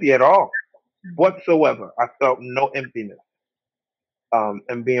feel empty at all, whatsoever. I felt no emptiness.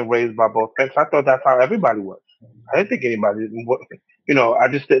 And being raised by both parents, I thought that's how everybody was. I didn't think anybody, you know, I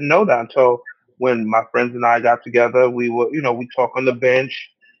just didn't know that until when my friends and I got together. We were, you know, we talk on the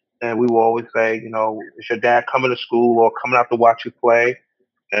bench, and we would always say, you know, is your dad coming to school or coming out to watch you play?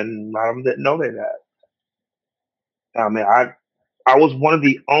 And a lot of them didn't know their dad. I mean, I was one of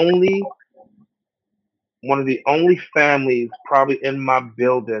the only families probably in my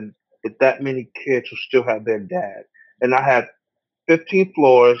building with that many kids who still had their dad. And I had 15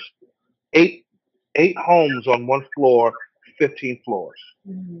 floors, eight eight homes on one floor, 15 floors.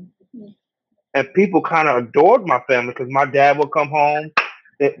 And people kind of adored my family because my dad would come home.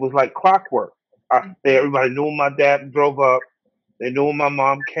 It was like clockwork. Everybody knew when my dad drove up. They knew when my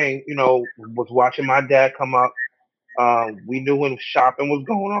mom came, you know, was watching my dad come up. We knew when shopping was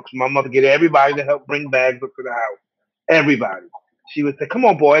going on because my mother get everybody to help bring bags up to the house. Everybody. She would say, "Come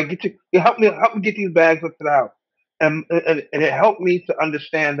on, boy, you help me get these bags up to the house." And it helped me to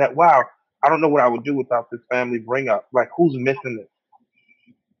understand that, wow, I don't know what I would do without this family bring up. Like, who's missing this?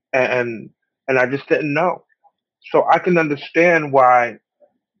 And and I just didn't know. So I can understand why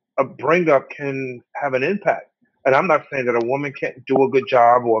a bring up can have an impact. And I'm not saying that a woman can't do a good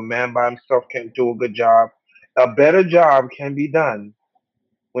job or a man by himself can't do a good job. A better job can be done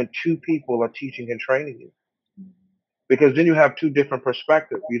when two people are teaching and training you. Because then you have two different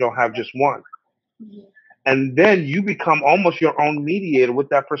perspectives. You don't have just one. And then you become almost your own mediator with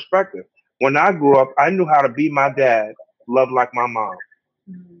that perspective. When I grew up, I knew how to be my dad, love like my mom.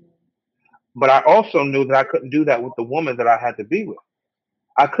 But I also knew that I couldn't do that with the woman that I had to be with.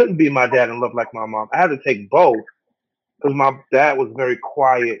 I couldn't be my dad and love like my mom. I had to take both because my dad was very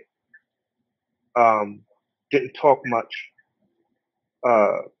quiet, didn't talk much,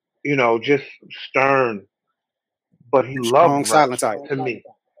 uh, you know, just stern, but he loved Strong right silent type. to me.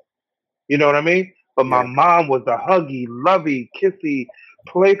 You know what I mean? But my Yeah. mom was a huggy, lovey, kissy,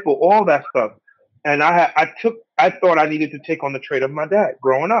 playful, all that stuff. And I thought I needed to take on the trait of my dad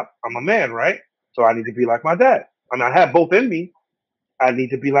growing up. I'm a man, right? So I need to be like my dad. I mean, I have both in me. I need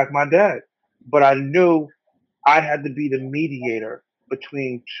to be like my dad. But I knew I had to be the mediator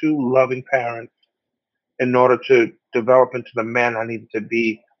between two loving parents in order to develop into the man I needed to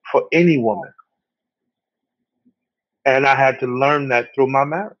be for any woman. And I had to learn that through my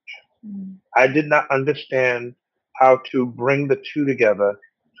marriage. I did not understand how to bring the two together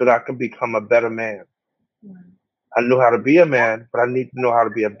so that I could become a better man. I knew how to be a man, but I need to know how to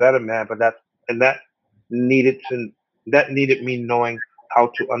be a better man. And needed to that needed me knowing how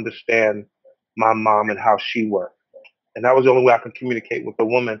to understand my mom and how she worked. And that was the only way I could communicate with a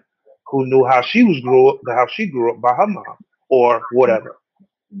woman who knew how she grew up by her mom or whatever.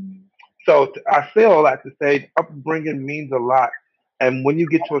 So I say all that to say upbringing means a lot. And when you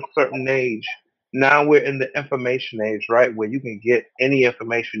get to a certain age, now we're in the information age, right? Where you can get any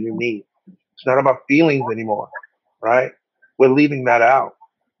information you need. It's not about feelings anymore, right? We're leaving that out.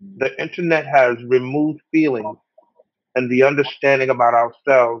 The internet has removed feelings and the understanding about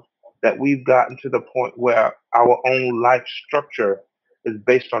ourselves that we've gotten to the point where our own life structure is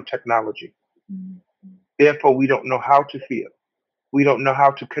based on technology. Therefore, we don't know how to feel. We don't know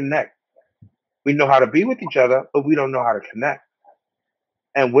how to connect. We know how to be with each other, but we don't know how to connect.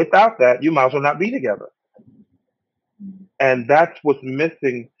 And without that, you might as well not be together. And that's what's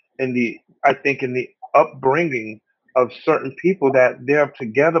missing I think, in the upbringing of certain people that they're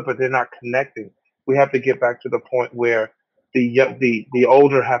together, but they're not connecting. We have to get back to the point where the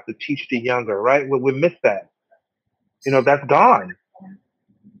older have to teach the younger, right? We miss that. You know, that's gone.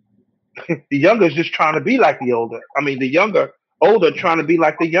 The younger is just trying to be like the older. I mean, older trying to be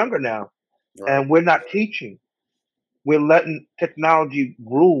like the younger now. Right. and we're not teaching. We're letting technology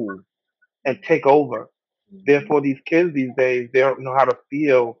rule and take over. Therefore, these kids these days, they don't know how to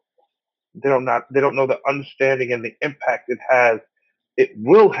feel. They don't know the understanding and the impact it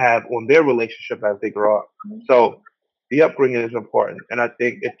will have on their relationship as they grow up. So the upbringing is important, and I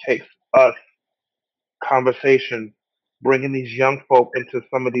think it takes us conversation, bringing these young folk into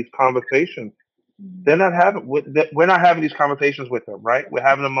some of these conversations. We're not having these conversations with them, right? We're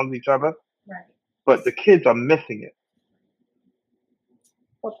having them amongst each other, Right. but the kids are missing it.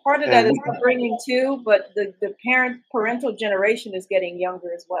 Well, part of that is upbringing too, but the parental generation is getting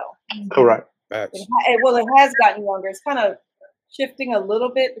younger as well. Correct. It has gotten younger. It's kind of shifting a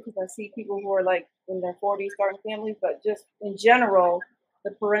little bit because I see people who are like in their 40s starting families, but just in general, the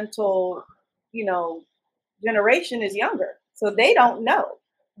parental, generation is younger. So they don't know.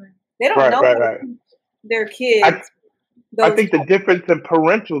 They don't know how to teach their kids. I think the difference in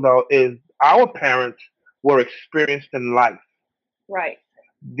parental though is our parents were experienced in life. Right.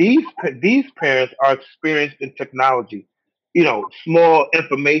 These parents are experienced in technology, small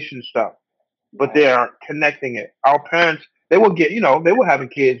information stuff, but they are connecting it. Our parents, they were having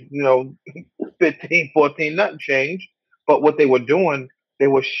kids, 15, 14, nothing changed. But what they were doing, they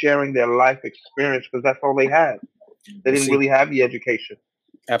were sharing their life experience because that's all they had. They didn't really have the education.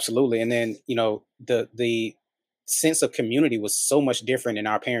 Absolutely. And then, the sense of community was so much different in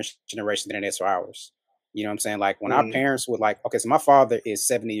our parents' generation than it is for ours. You know what I'm saying? Like when our parents would okay, so my father is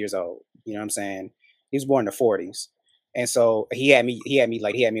 70 years old. You know what I'm saying? He was born in the 40s. And so he had me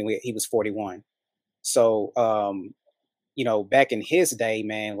when he was 41. So, back in his day,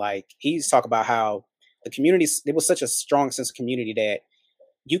 man, like he used to talk about how the community, there was such a strong sense of community that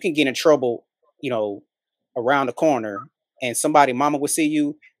you can get in trouble, around the corner and somebody mama will see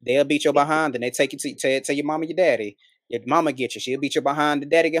you, they'll beat your behind, then they take you to tell your mama, your daddy. Your mama get you, she'll beat you behind. The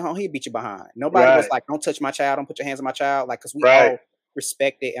daddy get home, he'll beat you behind. Nobody was like, don't touch my child, don't put your hands on my child, like because we all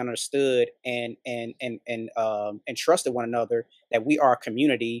respected and understood and trusted one another that we are a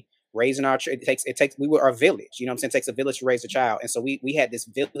community raising our we were our village. You know what I'm saying? It takes a village to raise a child, and so we had this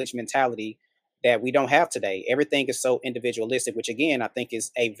village mentality that we don't have today. Everything is so individualistic, which again I think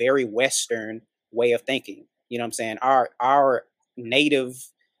is a very Western way of thinking. You know what I'm saying? Our native,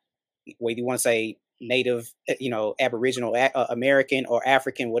 whether you want to say native, Aboriginal, American or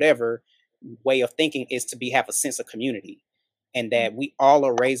African, whatever way of thinking is to have a sense of community, and that we all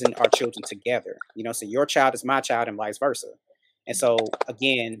are raising our children together. So your child is my child and vice versa. And so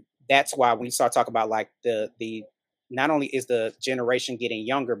again, that's why when you start talking about like the not only is the generation getting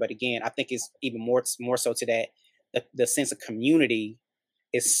younger, but again, I think it's even more so to that the sense of community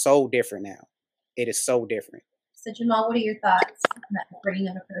is so different now. It is so different. So Jamal, what are your thoughts on that upbringing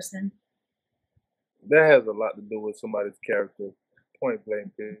of a person? That has a lot to do with somebody's character, point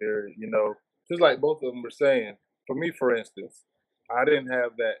blank period. Just like both of them were saying. For me, for instance, I didn't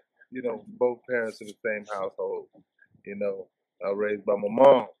have that. Both parents in the same household. I was raised by my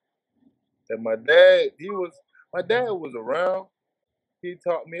mom, and my dad. My dad was around. He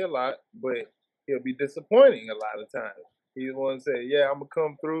taught me a lot, but he'll be disappointing a lot of times. He's one to say, "Yeah, I'm gonna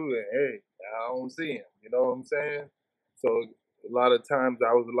come through," and hey, I don't see him. You know what I'm saying? So a lot of times it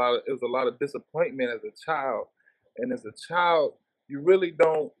was a lot of disappointment as a child, and as a child, you really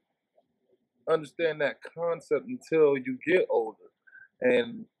don't understand that concept until you get older.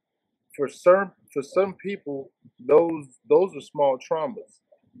 And for some people, those are small traumas,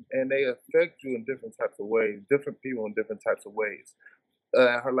 and they affect you in different types of ways. Different people in different types of ways.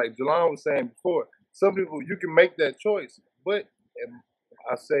 Like Jalon was saying before, some people you can make that choice, but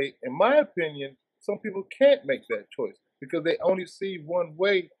I say, in my opinion, some people can't make that choice because they only see one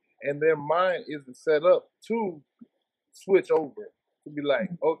way, and their mind isn't set up to switch over to be like,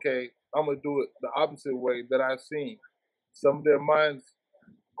 okay, I'm gonna do it the opposite way that I've seen. Some of their minds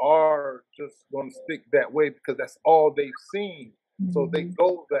are just gonna stick that way because that's all they've seen. So they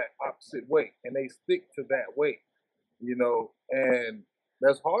go that opposite way and they stick to that way, and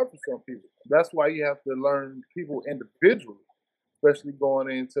that's hard for some people. That's why you have to learn people individually, especially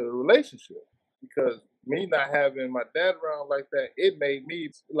going into a relationship. Because me not having my dad around like that, it made me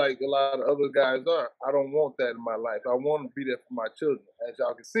like a lot of other guys are. I don't want that in my life. I want to be there for my children. As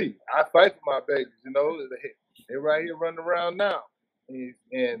y'all can see, I fight for my babies. They're right here running around now,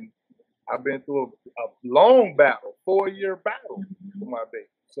 and I've been through a long battle, 4-year battle for my baby.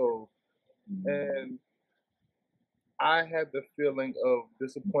 So, and I had the feeling of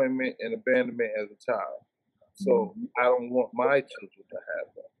disappointment and abandonment as a child. So I don't want my children to have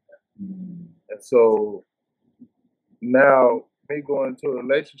that. And so now, me going into a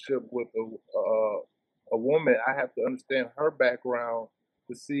relationship with a woman, I have to understand her background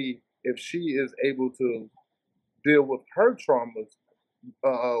to see if she is able to deal with her traumas,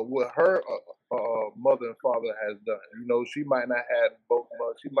 what her mother and father has done. You know, she might not have both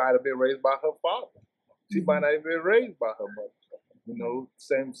mothers. She might have been raised by her father. She might not have been raised by her mother. You know,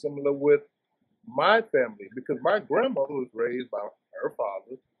 similar with my family, because my grandmother was raised by her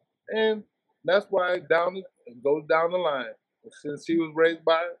father, and that's why it goes down the line. Since she was raised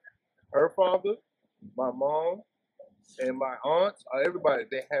by her father, my mom, and my aunts, everybody,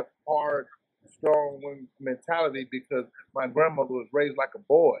 they have hard, strong mentality because my grandmother was raised like a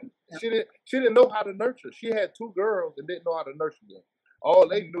boy. She didn't know how to nurture. She had two girls and didn't know how to nurture them. All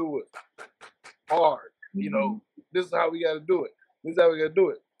they knew was hard. You know, this is how we got to do it. This is how we got to do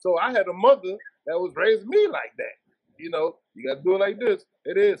it. So I had a mother that was raising me like that. You know, you got to do it like this.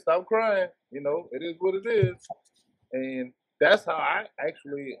 It is. Stop crying. You know, it is what it is. And that's how I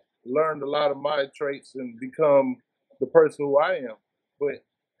actually learned a lot of my traits and become the person who I am. But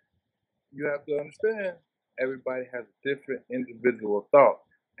you have to understand, everybody has a different individual thought.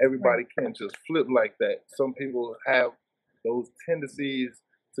 Everybody can't just flip like that. Some people have those tendencies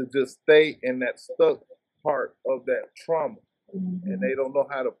to just stay in that stuck part of that trauma. And they don't know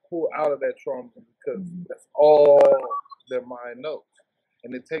how to pull out of that trauma because that's all their mind knows.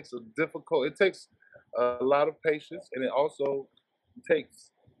 And it takes a lot of patience, and it also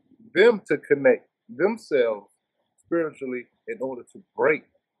takes them to connect themselves spiritually in order to break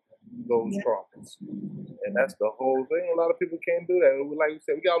those traumas. And that's the whole thing. A lot of people can't do that. Like you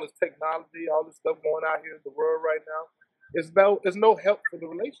said, we got all this technology, all this stuff going out here in the world right now. It's no help for the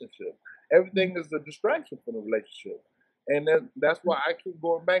relationship. Everything is a distraction for the relationship. And that's why I keep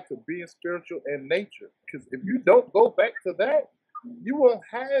going back to being spiritual and nature. Because if you don't go back to that, you won't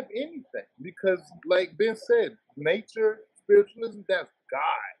have anything. Because like Ben said, nature, spiritualism, that's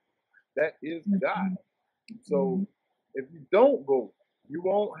God. That is God. So if you don't go, you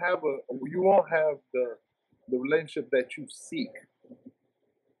won't have the relationship that you seek.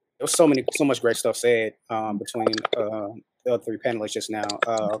 There was so much great stuff said between the other three panelists just now.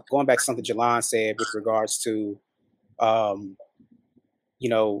 Going back to something Jalon said with regards to you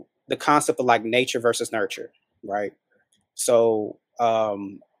know, the concept of like nature versus nurture, right? So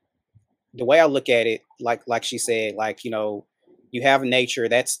the way I look at it, like she said, like, you know, you have nature,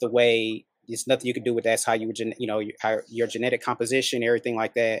 that's the way, there's nothing you can do with that. That's how you know, your genetic composition, everything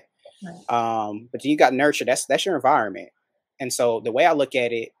like that. Right. But then you got nurture, that's your environment. And so the way I look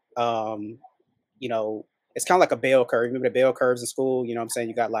at it, you know, it's kind of like a bell curve. Remember the bell curves in school? You know what I'm saying?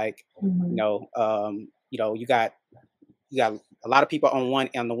 You got like, you know, you got a lot of people on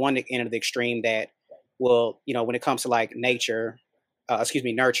the one end of the extreme that will, you know, when it comes to like nature,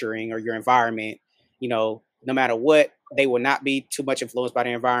 nurturing or your environment, you know, no matter what, they will not be too much influenced by the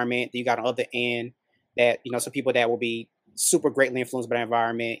environment. You got on the other end that, you know, some people that will be super greatly influenced by the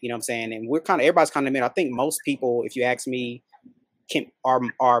environment, you know what I'm saying? And everybody's kind of in the middle. I think most people, if you ask me,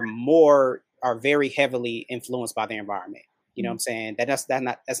 are very heavily influenced by the environment. You know what I'm saying? That's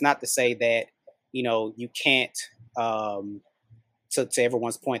not to say that, you know, you can't, to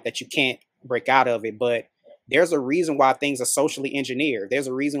everyone's point, that you can't break out of it, but there's a reason why things are socially engineered. There's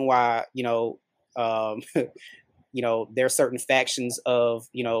a reason why, you know, you know, there are certain factions of,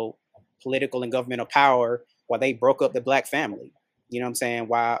 you know, political and governmental power why they broke up the Black family. You know what I'm saying?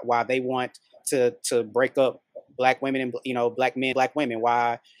 Why they want to break up Black women and, you know, Black men, Black women.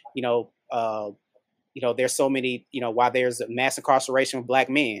 Why, you know, there's so many, you know, why there's mass incarceration of Black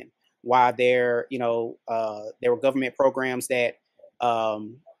men. Why there, you know, there were government programs that,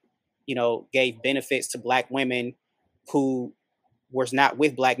 you know, gave benefits to Black women who was not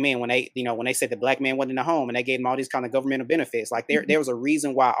with Black men when they said that Black men wasn't in the home, and they gave them all these kind of governmental benefits. Like there was a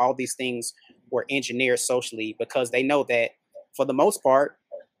reason why all these things were engineered socially, because they know that for the most part,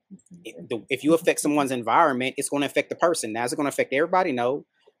 if you affect someone's environment, it's going to affect the person. Now, is it going to affect everybody? No,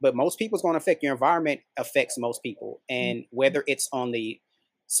 but most people is going to affect your environment. Affects most people, and whether it's on the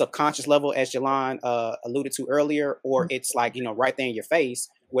subconscious level, as Jalon alluded to earlier, or it's like, you know, right there in your face,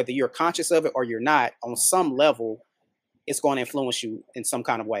 whether you're conscious of it or you're not, on some level, it's going to influence you in some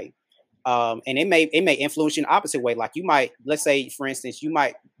kind of way. And it may influence you in the opposite way. Like you might, let's say, for instance, you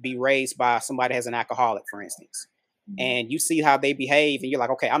might be raised by somebody that has an alcoholic, for instance, and you see how they behave, and you're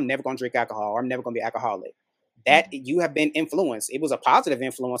like, okay, I'm never going to drink alcohol, or I'm never going to be alcoholic. That you have been influenced. It was a positive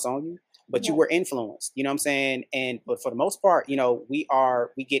influence on you, but you were influenced. You know what I'm saying? But for the most part, you know, we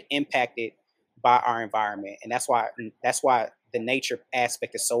get impacted by our environment, and that's why the nature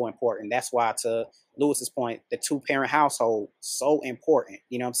aspect is so important. That's why, to Lewis's point, the 2-parent household so important.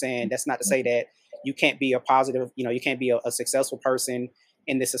 You know what I'm saying? That's not to say that you can't be a positive, you know, you can't be a successful person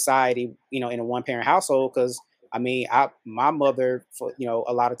in this society, you know, in a 1-parent household, because I mean, my mother, for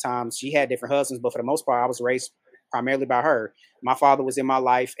a lot of times she had different husbands, but for the most part, I was raised primarily by her. My father was in my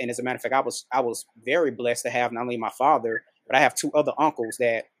life, and as a matter of fact, I was very blessed to have not only my father, but I have two other uncles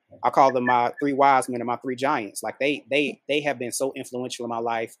that I call them my three wise men and my three giants. Like they have been so influential in my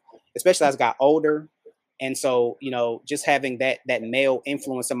life, especially as I got older. And so, just having that male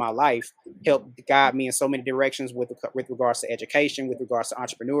influence in my life helped guide me in so many directions with regards to education, with regards to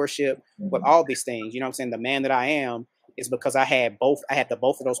entrepreneurship, with all these things. You know what I'm saying? The man that I am is because I had both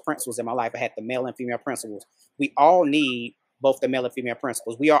of those principles in my life. I had the male and female principles. We all need both the male and female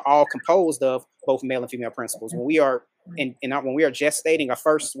principles. We are all composed of both male and female principles. When we are when we are gestating our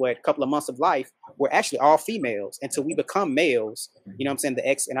first couple of months of life, we're actually all females until we become males. You know what I'm saying? The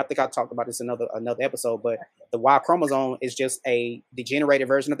X, and I think I talked about this in another episode, but the Y chromosome is just a degenerated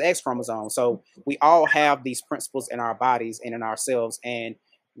version of the X chromosome. So we all have these principles in our bodies and in ourselves. And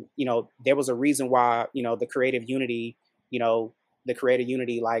there was a reason why the creative unity,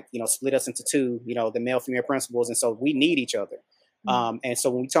 like split us into two, the male female principles, and so we need each other. And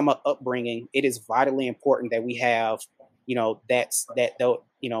so when we talk about upbringing, it is vitally important that we have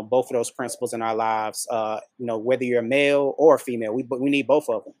both of those principles in our lives. Whether you're a male or a female, we need both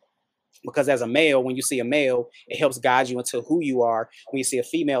of them. Because as a male, when you see a male, it helps guide you into who you are. When you see a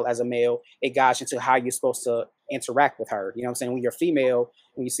female as a male, it guides you into how you're supposed to interact with her. You know what I'm saying? When you're female,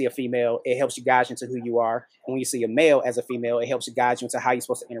 when you see a female, it helps you guide you into who you are. And when you see a male as a female, it helps you guide you into how you're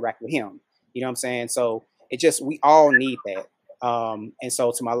supposed to interact with him. You know what I'm saying? So we all need that. And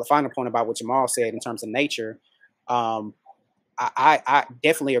so to my final point about what Jamal said in terms of nature, I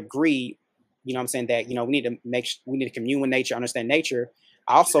definitely agree. You know what I'm saying, that, we need to commune with nature, understand nature.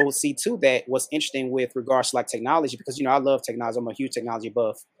 I also see too that what's interesting with regards to like technology, because I love technology. I'm a huge technology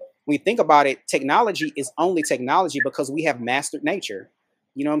buff. When you think about it, technology is only technology because we have mastered nature.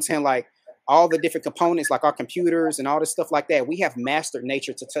 You know what I'm saying? Like all the different components, like our computers and all this stuff like that, we have mastered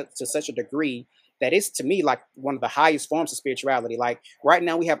nature to such a degree that it's, to me, like one of the highest forms of spirituality. Like right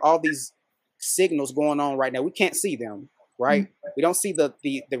now we have all these signals going on right now. We can't see them. Right? We don't see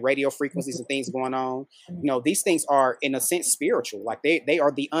the radio frequencies and things going on. These things are in a sense spiritual. Like they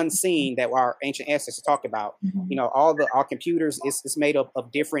are the unseen that our ancient ancestors talked about. Our computers is made up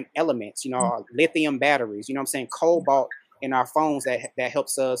of different elements. Our lithium batteries. You know what I'm saying? Cobalt in our phones that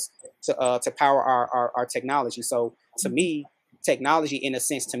helps us to power our technology. So to me, technology in a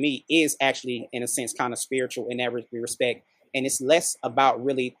sense to me is actually in a sense kind of spiritual in that respect. And it's less about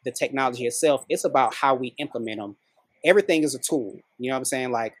really the technology itself. It's about how we implement them. Everything is a tool. You know what I'm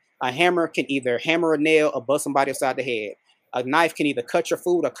saying? Like a hammer can either hammer a nail or bust somebody upside the head. A knife can either cut your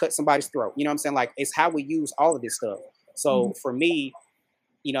food or cut somebody's throat. You know what I'm saying? Like it's how we use all of this stuff. So for me,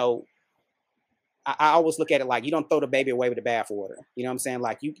 I always look at it like you don't throw the baby away with the bathwater. You know what I'm saying?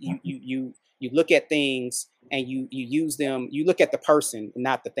 Like you look at things and you use them. You look at the person,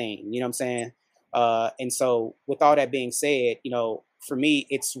 not the thing. You know what I'm saying? And so with all that being said, for me,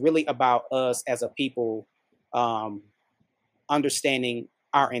 it's really about us as a people understanding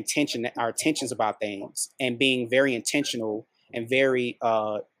our intentions about things and being very intentional and very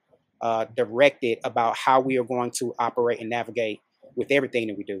directed about how we are going to operate and navigate with everything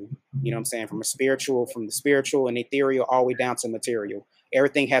that we do. You know what I'm saying? From the spiritual and ethereal all the way down to material.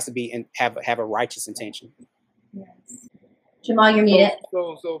 Everything has to be and have a righteous intention. Yes. Jamal, you're muted.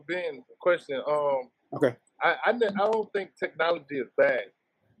 So Ben, question. Okay. I don't think technology is bad,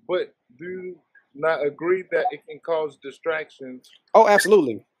 but do you not agree that it can cause distractions? Oh,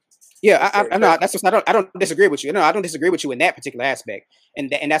 absolutely. Yeah, I know. That's just, I don't disagree with you. No, I don't disagree with you in that particular aspect,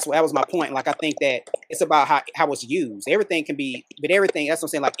 and that was my point. Like I think that it's about how it's used. Everything can be, but everything. That's what I'm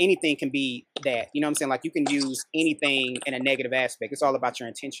saying. Like anything can be that. You know what I'm saying? Like you can use anything in a negative aspect. It's all about your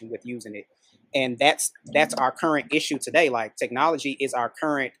intention with using it, and that's our current issue today. Like technology is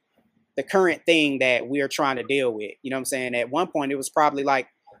the current thing that we are trying to deal with. You know what I'm saying? At one point, it was probably like,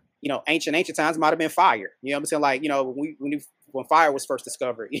 ancient times might have been fire. You know what I'm saying? Like, when fire was first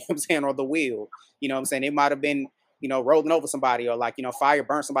discovered, you know what I'm saying? Or the wheel, you know what I'm saying? It might have been, rolling over somebody, or like, fire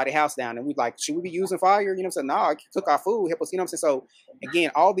burnt somebody's house down. And we like, should we be using fire? You know what I'm saying? No, it took our food, help us, you know what I'm saying? So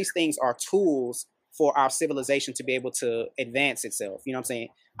again, all these things are tools for our civilization to be able to advance itself. You know what I'm saying?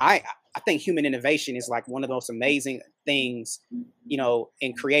 I think human innovation is like one of those amazing things,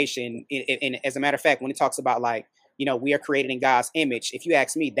 in creation. And as a matter of fact, when it talks about like, we are created in God's image. If you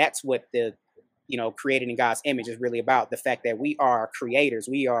ask me, that's what the, created in God's image is really about. The fact that we are creators.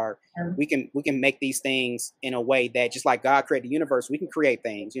 We can make these things in a way that just like God created the universe, we can create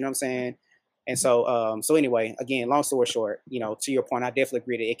things. You know what I'm saying? And so, anyway, again, long story short, to your point, I definitely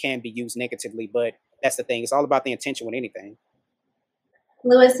agree that it can be used negatively, but that's the thing. It's all about the intention with anything.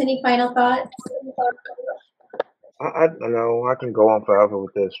 Lewis, any final thoughts? I don't know. I can go on forever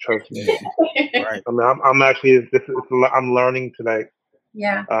with this. Trust me. Right. I mean, I'm actually I'm learning today.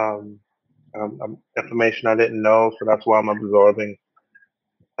 Yeah. Information I didn't know, so that's why I'm absorbing.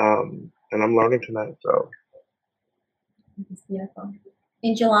 And I'm learning tonight. So It's beautiful.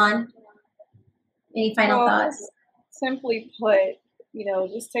 And Jelon, any final Well, thoughts? simply put,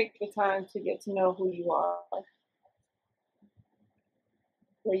 just take the time to get to know who you are,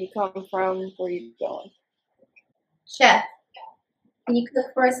 where you come from, where you're going. Chef, can you cook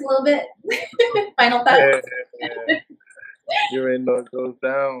for us a little bit? Final thoughts? Yeah. You already know it goes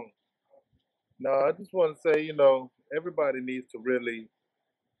down. No, I just want to say, everybody needs to really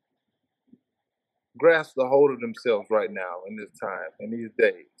grasp the hold of themselves right now in this time, in these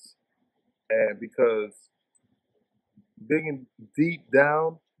days. And because digging deep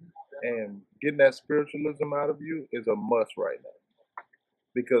down and getting that spiritualism out of you is a must right now.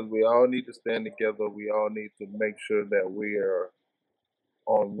 Because we all need to stand together. We all need to make sure that we are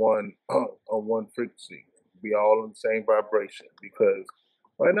on one frequency. We all on the same vibration. Because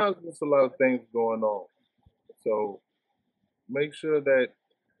right now there's a lot of things going on. So make sure that,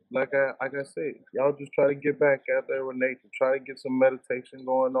 like I said, y'all just try to get back out there with nature. Try to get some meditation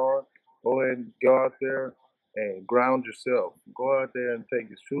going on. Go ahead and go out there and ground yourself. Go out there and take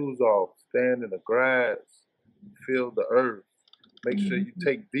your shoes off. Stand in the grass. Feel the earth. Make sure you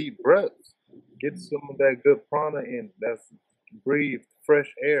take deep breaths. Get some of that good prana in. That's breathe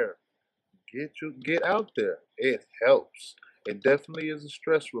fresh air. Get out there. It helps. It definitely is a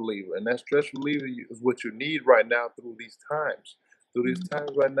stress reliever, and that stress reliever is what you need right now through these times. Through these times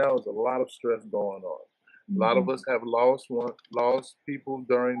right now, is a lot of stress going on. A lot of us have lost people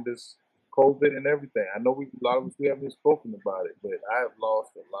during this COVID and everything. I know a lot of us we haven't spoken about it, but I have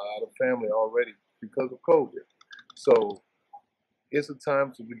lost a lot of family already because of COVID. So it's a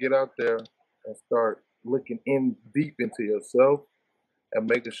time to get out there and start looking in deep into yourself and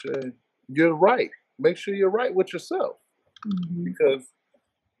making sure you're right. Make sure you're right with yourself. Because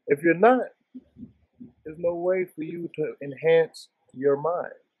if you're not, there's no way for you to enhance your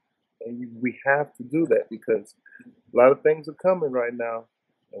mind. And we have to do that because a lot of things are coming right now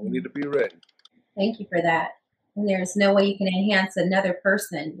and we need to be ready. Thank you for that. And there's no way you can enhance another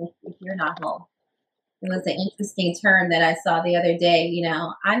person if you're not whole. It was an interesting term that I saw the other day.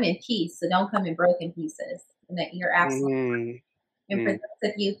 I'm in peace, so don't come in broken pieces. And that you're absolutely. And for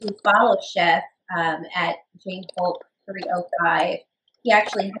those of you who follow Chef at JHope305, he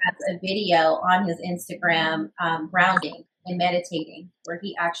actually has a video on his Instagram grounding and meditating, where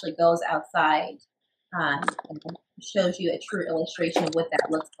he actually goes outside and shows you a true illustration of what that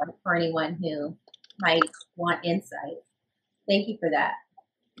looks like for anyone who might want insight. Thank you for that.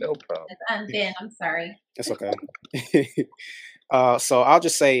 No problem. Ben, I'm sorry. That's okay. So I'll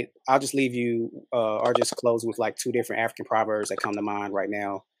just leave you, or just close with like two different African proverbs that come to mind right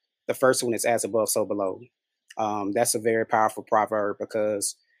now. The first one is "as above, so below." That's a very powerful proverb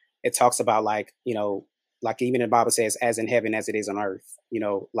because it talks about like even the Bible says, "as in heaven, as it is on earth."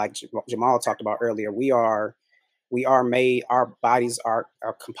 Like Jamal talked about earlier, we are made. Our bodies are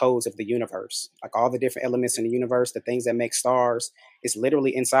composed of the universe. Like all the different elements in the universe, the things that make stars, is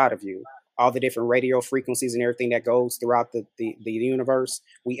literally inside of you. All the different radio frequencies and everything that goes throughout the universe,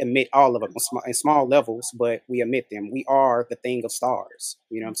 we emit all of them in small levels, but we emit them. We are the thing of stars.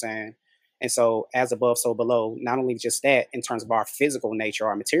 You know what I'm saying? And so, as above, so below. Not only just that, in terms of our physical nature,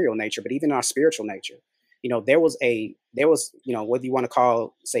 our material nature, but even our spiritual nature. There was whether you want to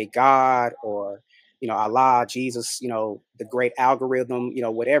call, say, God or Allah, Jesus, the great algorithm,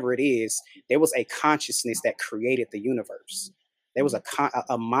 whatever it is, there was a consciousness that created the universe. There was a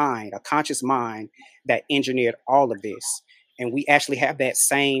conscious mind that engineered all of this. And we actually have a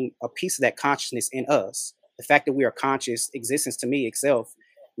piece of that consciousness in us. The fact that we are conscious, existence to me itself,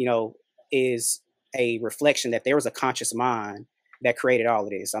 is a reflection that there was a conscious mind that created all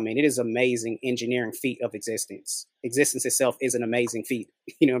of this. I mean, it is amazing engineering feat of existence. Existence itself is an amazing feat.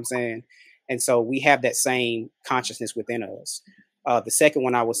 You know what I'm saying? And so we have that same consciousness within us. The second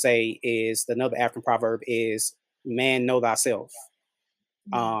one I would say is another African proverb is "man, know thyself."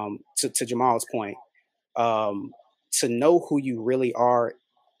 To Jamal's point, to know who you really are,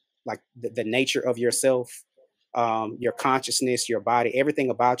 like the nature of yourself, your consciousness, your body, everything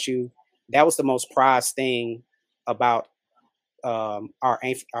about you. That was the most prized thing about our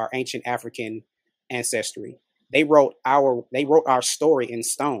ancient African ancestry. They wrote our story in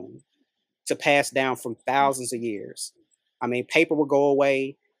stone to pass down from thousands of years. I mean, paper will go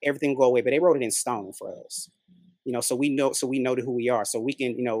away, everything will go away, but they wrote it in stone for us. So we know who we are. So we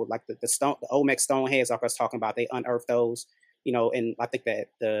can, like the Olmec stone heads, like I was talking about, they unearthed those. you know, and I think that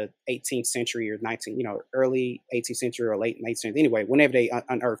the 18th century or 19th, you know, early 18th century or late 19th century, anyway, whenever they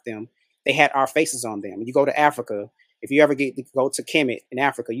unearthed them, they had our faces on them. You go to Africa, if you ever get to go to Kemet in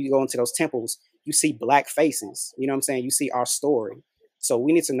Africa, you go into those temples, you see black faces. You know what I'm saying? You see our story. So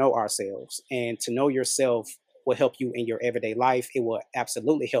we need to know ourselves, and to know yourself will help you in your everyday life. It will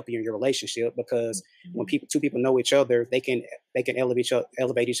absolutely help you in your relationship, because when two people know each other, they can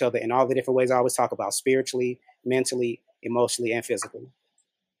elevate each other in all the different ways I always talk about: spiritually, mentally, emotionally, and physically.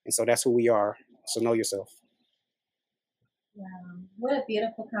 And so that's who we are. So know yourself. Wow, what a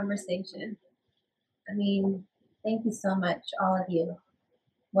beautiful conversation. I mean, thank you so much, all of you.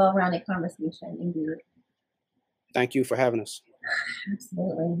 Well-rounded conversation, indeed. Thank you for having us.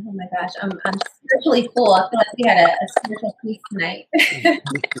 Absolutely. Oh my gosh, I'm spiritually full. I feel like we had a spiritual feast tonight.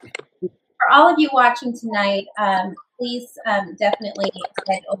 For all of you watching tonight, please definitely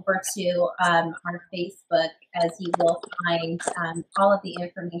head over to our Facebook, as you will find all of the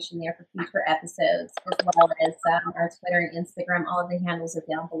information there for future episodes, as well as our Twitter and Instagram. All of the handles are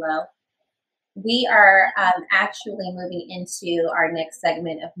down below. We are actually moving into our next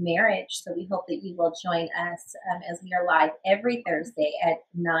segment of marriage, so we hope that you will join us as we are live every Thursday at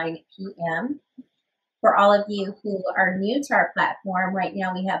 9 p.m. For all of you who are new to our platform, right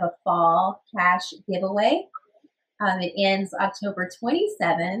now we have a fall cash giveaway. It ends October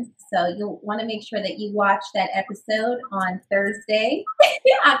 27th, so you'll want to make sure that you watch that episode on Thursday,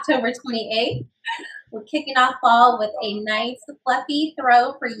 October 28th. We're kicking off fall with a nice fluffy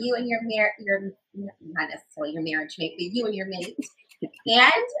throw for you and your not necessarily your marriage mate, but you and your mate,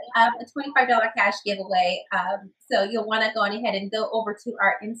 and a $25 cash giveaway. So you'll want to go on ahead and go over to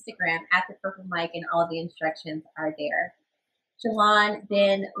our Instagram at the Purple Mic, and all the instructions are there. Jalon,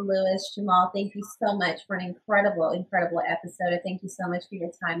 Ben, Lewis, Jamal, thank you so much for an incredible, incredible episode. Thank you so much for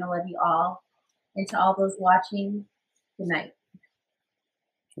your time. I love you all. And to all those watching, good night.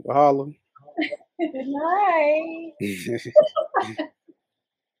 Holla. Good night.